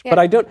exist, but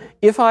I don't,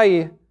 if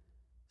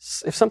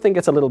something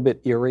gets a little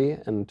bit eerie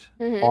and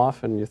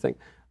off and you think,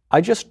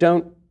 I just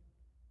don't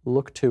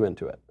look too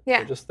into it. Yeah.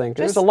 I just think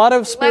there's a lot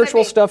of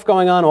spiritual stuff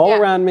going on all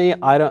around me.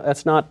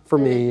 That's not for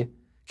me.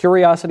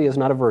 Curiosity is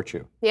not a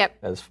virtue. Yep.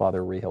 As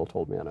Father Rehill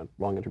told me on a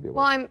long interview.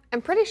 Well,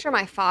 I'm pretty sure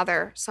my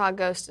father saw a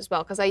ghost as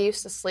well because I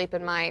used to sleep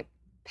in my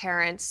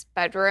parents'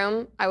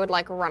 bedroom. I would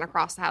like run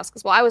across the house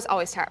because, I was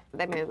always terrified.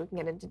 Maybe we can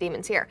get into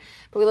demons here.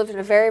 But we lived in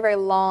a very, very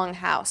long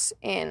house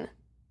in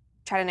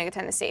Chattanooga,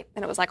 Tennessee.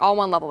 And it was like all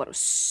one level, but it was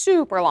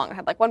super long. It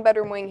had like one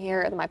bedroom wing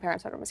here and then my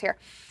parents' bedroom was here.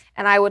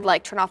 And I would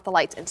like turn off the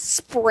lights and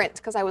sprint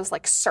because I was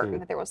like certain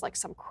that there was like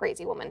some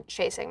crazy woman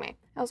chasing me.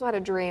 I also had a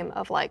dream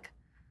of like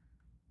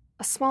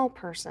a small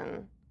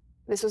person,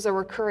 this was a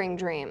recurring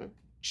dream,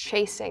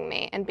 chasing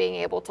me and being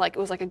able to it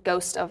was like a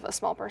ghost of a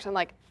small person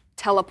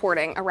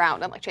teleporting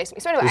around and chasing me.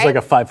 So anyway, it was like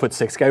a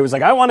 5'6" guy who was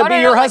like, I want to be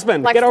your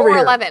husband. Get over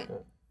here.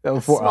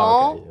 4'11".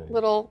 Small,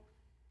 little,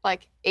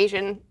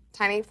 Asian,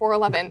 tiny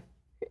 4'11",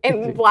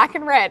 in black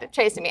and red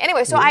chasing me.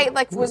 Anyway, so I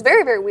was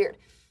very, very weird.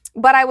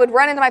 But I would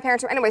run into my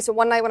parents' room. Anyway, so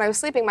one night when I was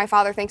sleeping, my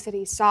father thinks that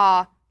he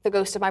saw the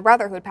ghost of my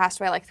brother who had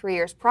passed away 3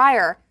 years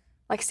prior,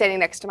 standing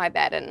next to my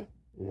bed. And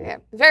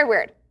very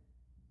weird.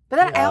 But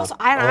then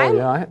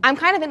I'm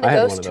kind of into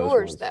ghost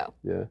tours, though.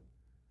 Yeah.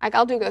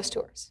 I'll do ghost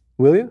tours.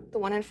 Will you? The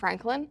one in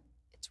Franklin,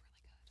 it's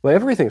really good. Well,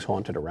 everything's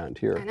haunted around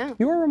here. I know.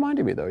 You are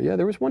reminding me, though. Yeah,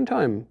 there was one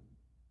time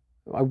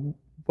I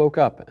woke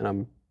up and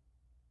I'm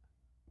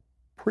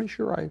pretty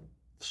sure I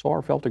saw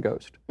or felt a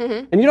ghost.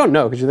 Mm-hmm. And you don't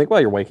know because you think, well,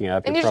 you're waking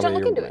up. And you just don't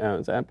look into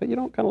it. But you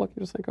don't kind of look.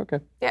 You just think,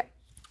 okay. Yeah.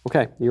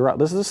 Okay, you're right.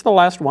 This is the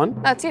last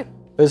one. That's you.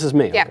 This is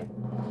me. Yeah. Okay.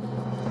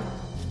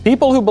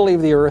 People who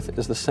believe the Earth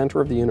is the center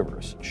of the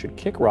universe should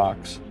kick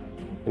rocks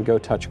and go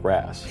touch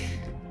grass.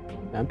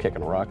 I'm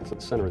kicking a rock. It's at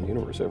the center of the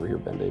universe over here,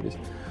 Ben Davies.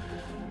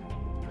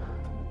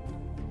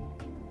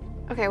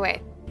 Okay,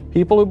 wait.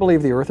 People who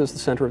believe the Earth is the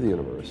center of the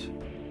universe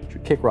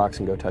should kick rocks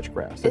and go touch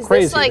grass. They're Is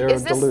crazy. This like, They're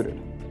is this,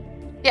 deluded.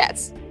 Yeah,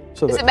 is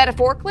it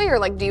metaphorically or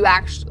do you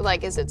actually,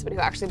 is it somebody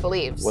who actually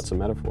believes? What's a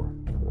metaphor?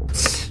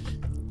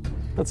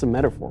 That's a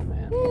metaphor,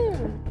 man.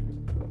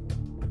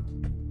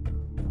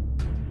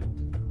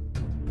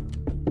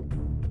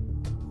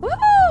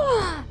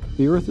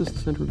 The Earth is the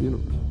center of the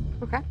universe.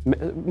 Okay.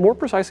 More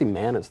precisely,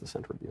 man is the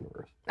center of the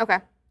universe. Okay.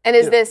 And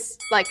is this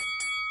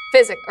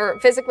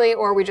physically,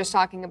 or are we just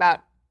talking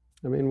about?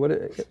 I mean,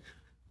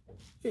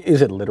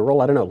 is it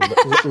literal? I don't know.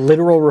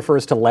 Literal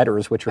refers to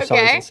letters, which are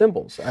signs and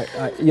symbols.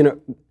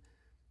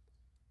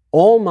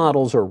 All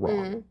models are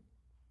wrong. Mm-hmm.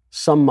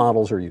 Some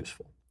models are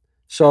useful.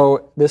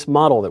 So this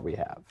model that we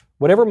have,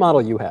 whatever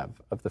model you have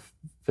of the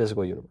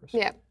physical universe,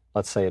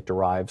 let's say it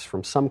derives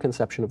from some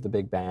conception of the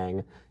Big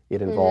Bang.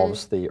 It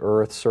involves the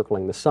Earth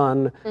circling the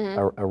Sun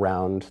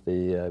around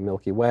the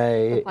Milky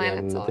Way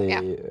and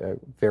the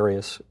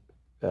various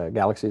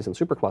galaxies and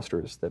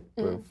superclusters that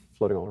are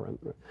floating all around.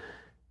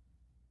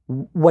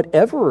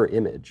 Whatever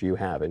image you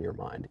have in your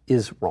mind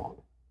is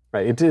wrong,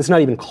 right? It's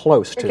not even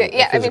close to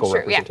a physical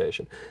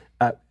representation.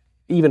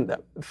 Even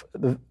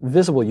the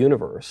visible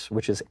universe,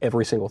 which is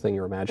every single thing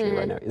you're imagining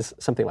right now, is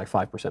something like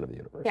 5% of the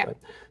universe, right?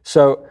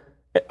 So,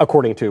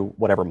 according to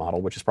whatever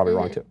model, which is probably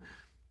wrong too.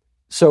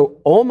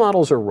 So all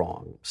models are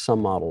wrong.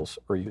 Some models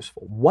are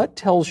useful. What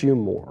tells you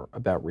more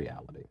about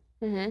reality?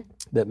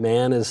 That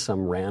man is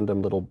some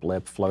random little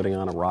blip floating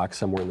on a rock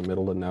somewhere in the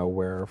middle of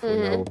nowhere for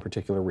no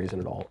particular reason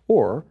at all,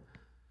 or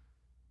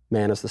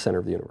man is the center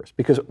of the universe?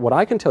 Because what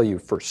I can tell you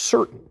for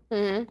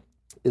certain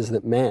is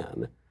that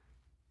man,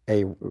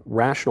 a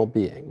rational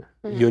being,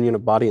 union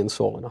of body and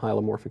soul in a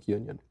hylomorphic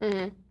union,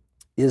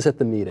 is at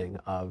the meeting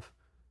of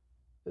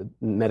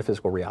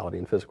metaphysical reality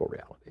and physical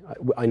reality.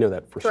 I know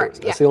that for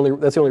certain. That's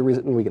the only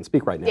reason we can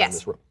speak right now in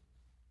this room.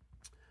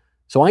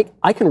 So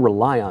I can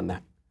rely on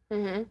that.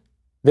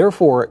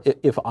 Therefore,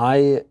 if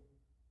I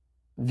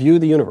view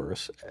the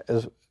universe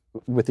as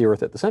with the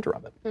Earth at the center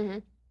of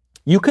it,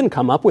 you can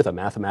come up with a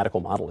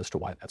mathematical model as to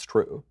why that's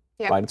true.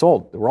 Right?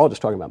 We're all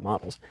just talking about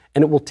models,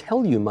 and it will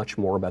tell you much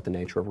more about the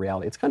nature of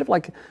reality. It's kind of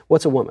like,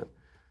 what's a woman?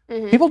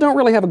 People don't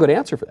really have a good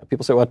answer for that.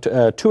 People say, well,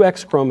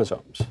 2X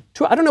chromosomes.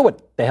 I don't know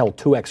what the hell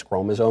 2X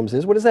chromosomes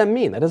is. What does that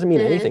mean? That doesn't mean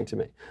anything to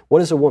me.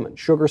 What is a woman?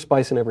 Sugar,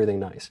 spice, and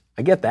everything nice.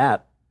 I get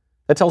that.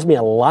 That tells me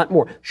a lot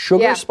more.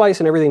 Sugar, spice,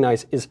 and everything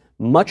nice is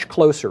much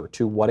closer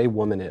to what a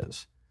woman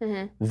is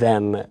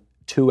than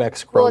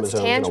 2X chromosomes. Well, it's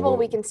tangible.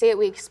 We can see it.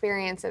 We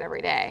experience it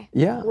every day.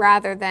 Yeah.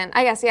 Rather than,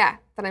 I guess, that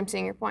I'm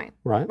seeing your point.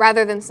 Right.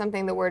 Rather than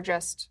something that we're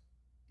just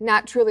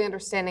not truly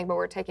understanding, but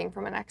we're taking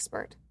from an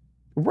expert.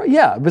 Right,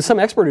 yeah, but some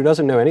expert who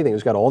doesn't know anything,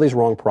 who's got all these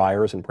wrong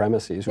priors and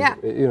premises,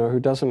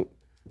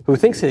 who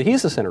thinks that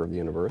he's the center of the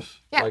universe,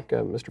 like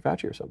Mr.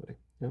 Fauci or somebody.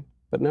 Yeah,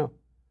 but no.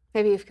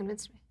 Maybe you've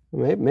convinced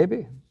me.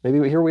 Maybe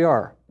here we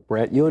are,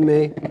 Brett, you and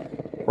me,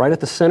 right at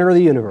the center of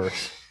the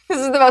universe. This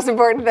is the most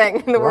important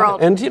thing in the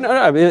world. And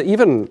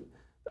even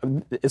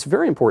it's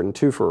very important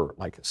too for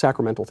like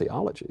sacramental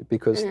theology,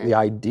 because the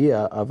idea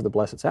of the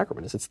Blessed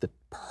Sacrament is it's the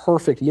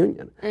perfect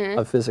union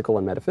of physical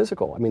and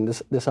metaphysical. I mean,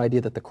 this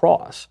idea that the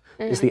cross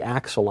is the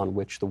axle on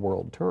which the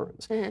world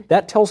turns.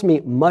 That tells me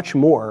much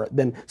more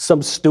than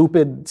some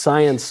stupid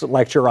science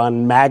lecture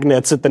on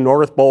magnets at the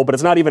North Pole, but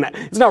it's not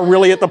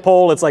really at the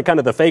pole. It's like kind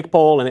of the fake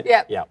pole. And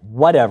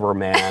whatever,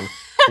 man.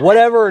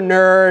 Whatever,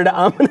 nerd.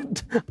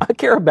 I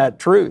care about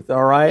truth,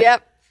 all right?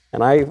 Yep.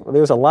 And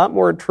there's a lot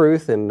more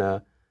truth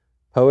in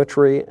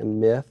poetry and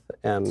myth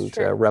and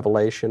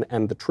revelation,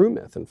 and the true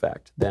myth, in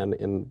fact, than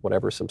in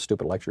whatever some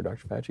stupid lecture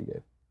Dr. Fauci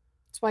gave.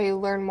 That's why you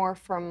learn more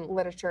from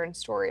literature and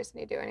stories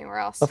than you do anywhere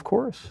else. Of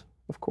course.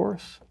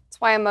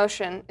 That's why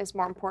emotion is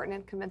more important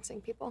in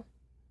convincing people.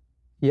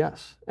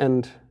 Yes,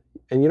 and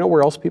you know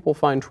where else people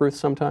find truth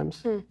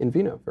sometimes? In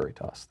vino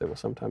veritas, they will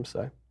sometimes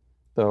say.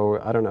 Though,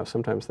 I don't know,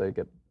 sometimes they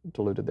get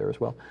diluted there as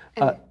well.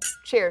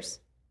 Cheers.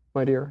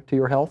 My dear, to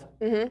your health.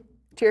 To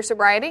your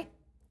sobriety.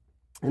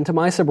 And to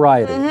my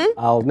sobriety.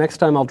 Next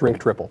time I'll drink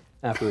triple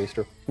after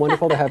Easter.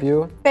 Wonderful to have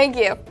you. Thank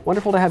you.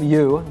 Wonderful to have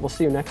you. We'll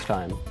see you next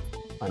time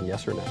on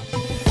Yes or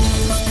No.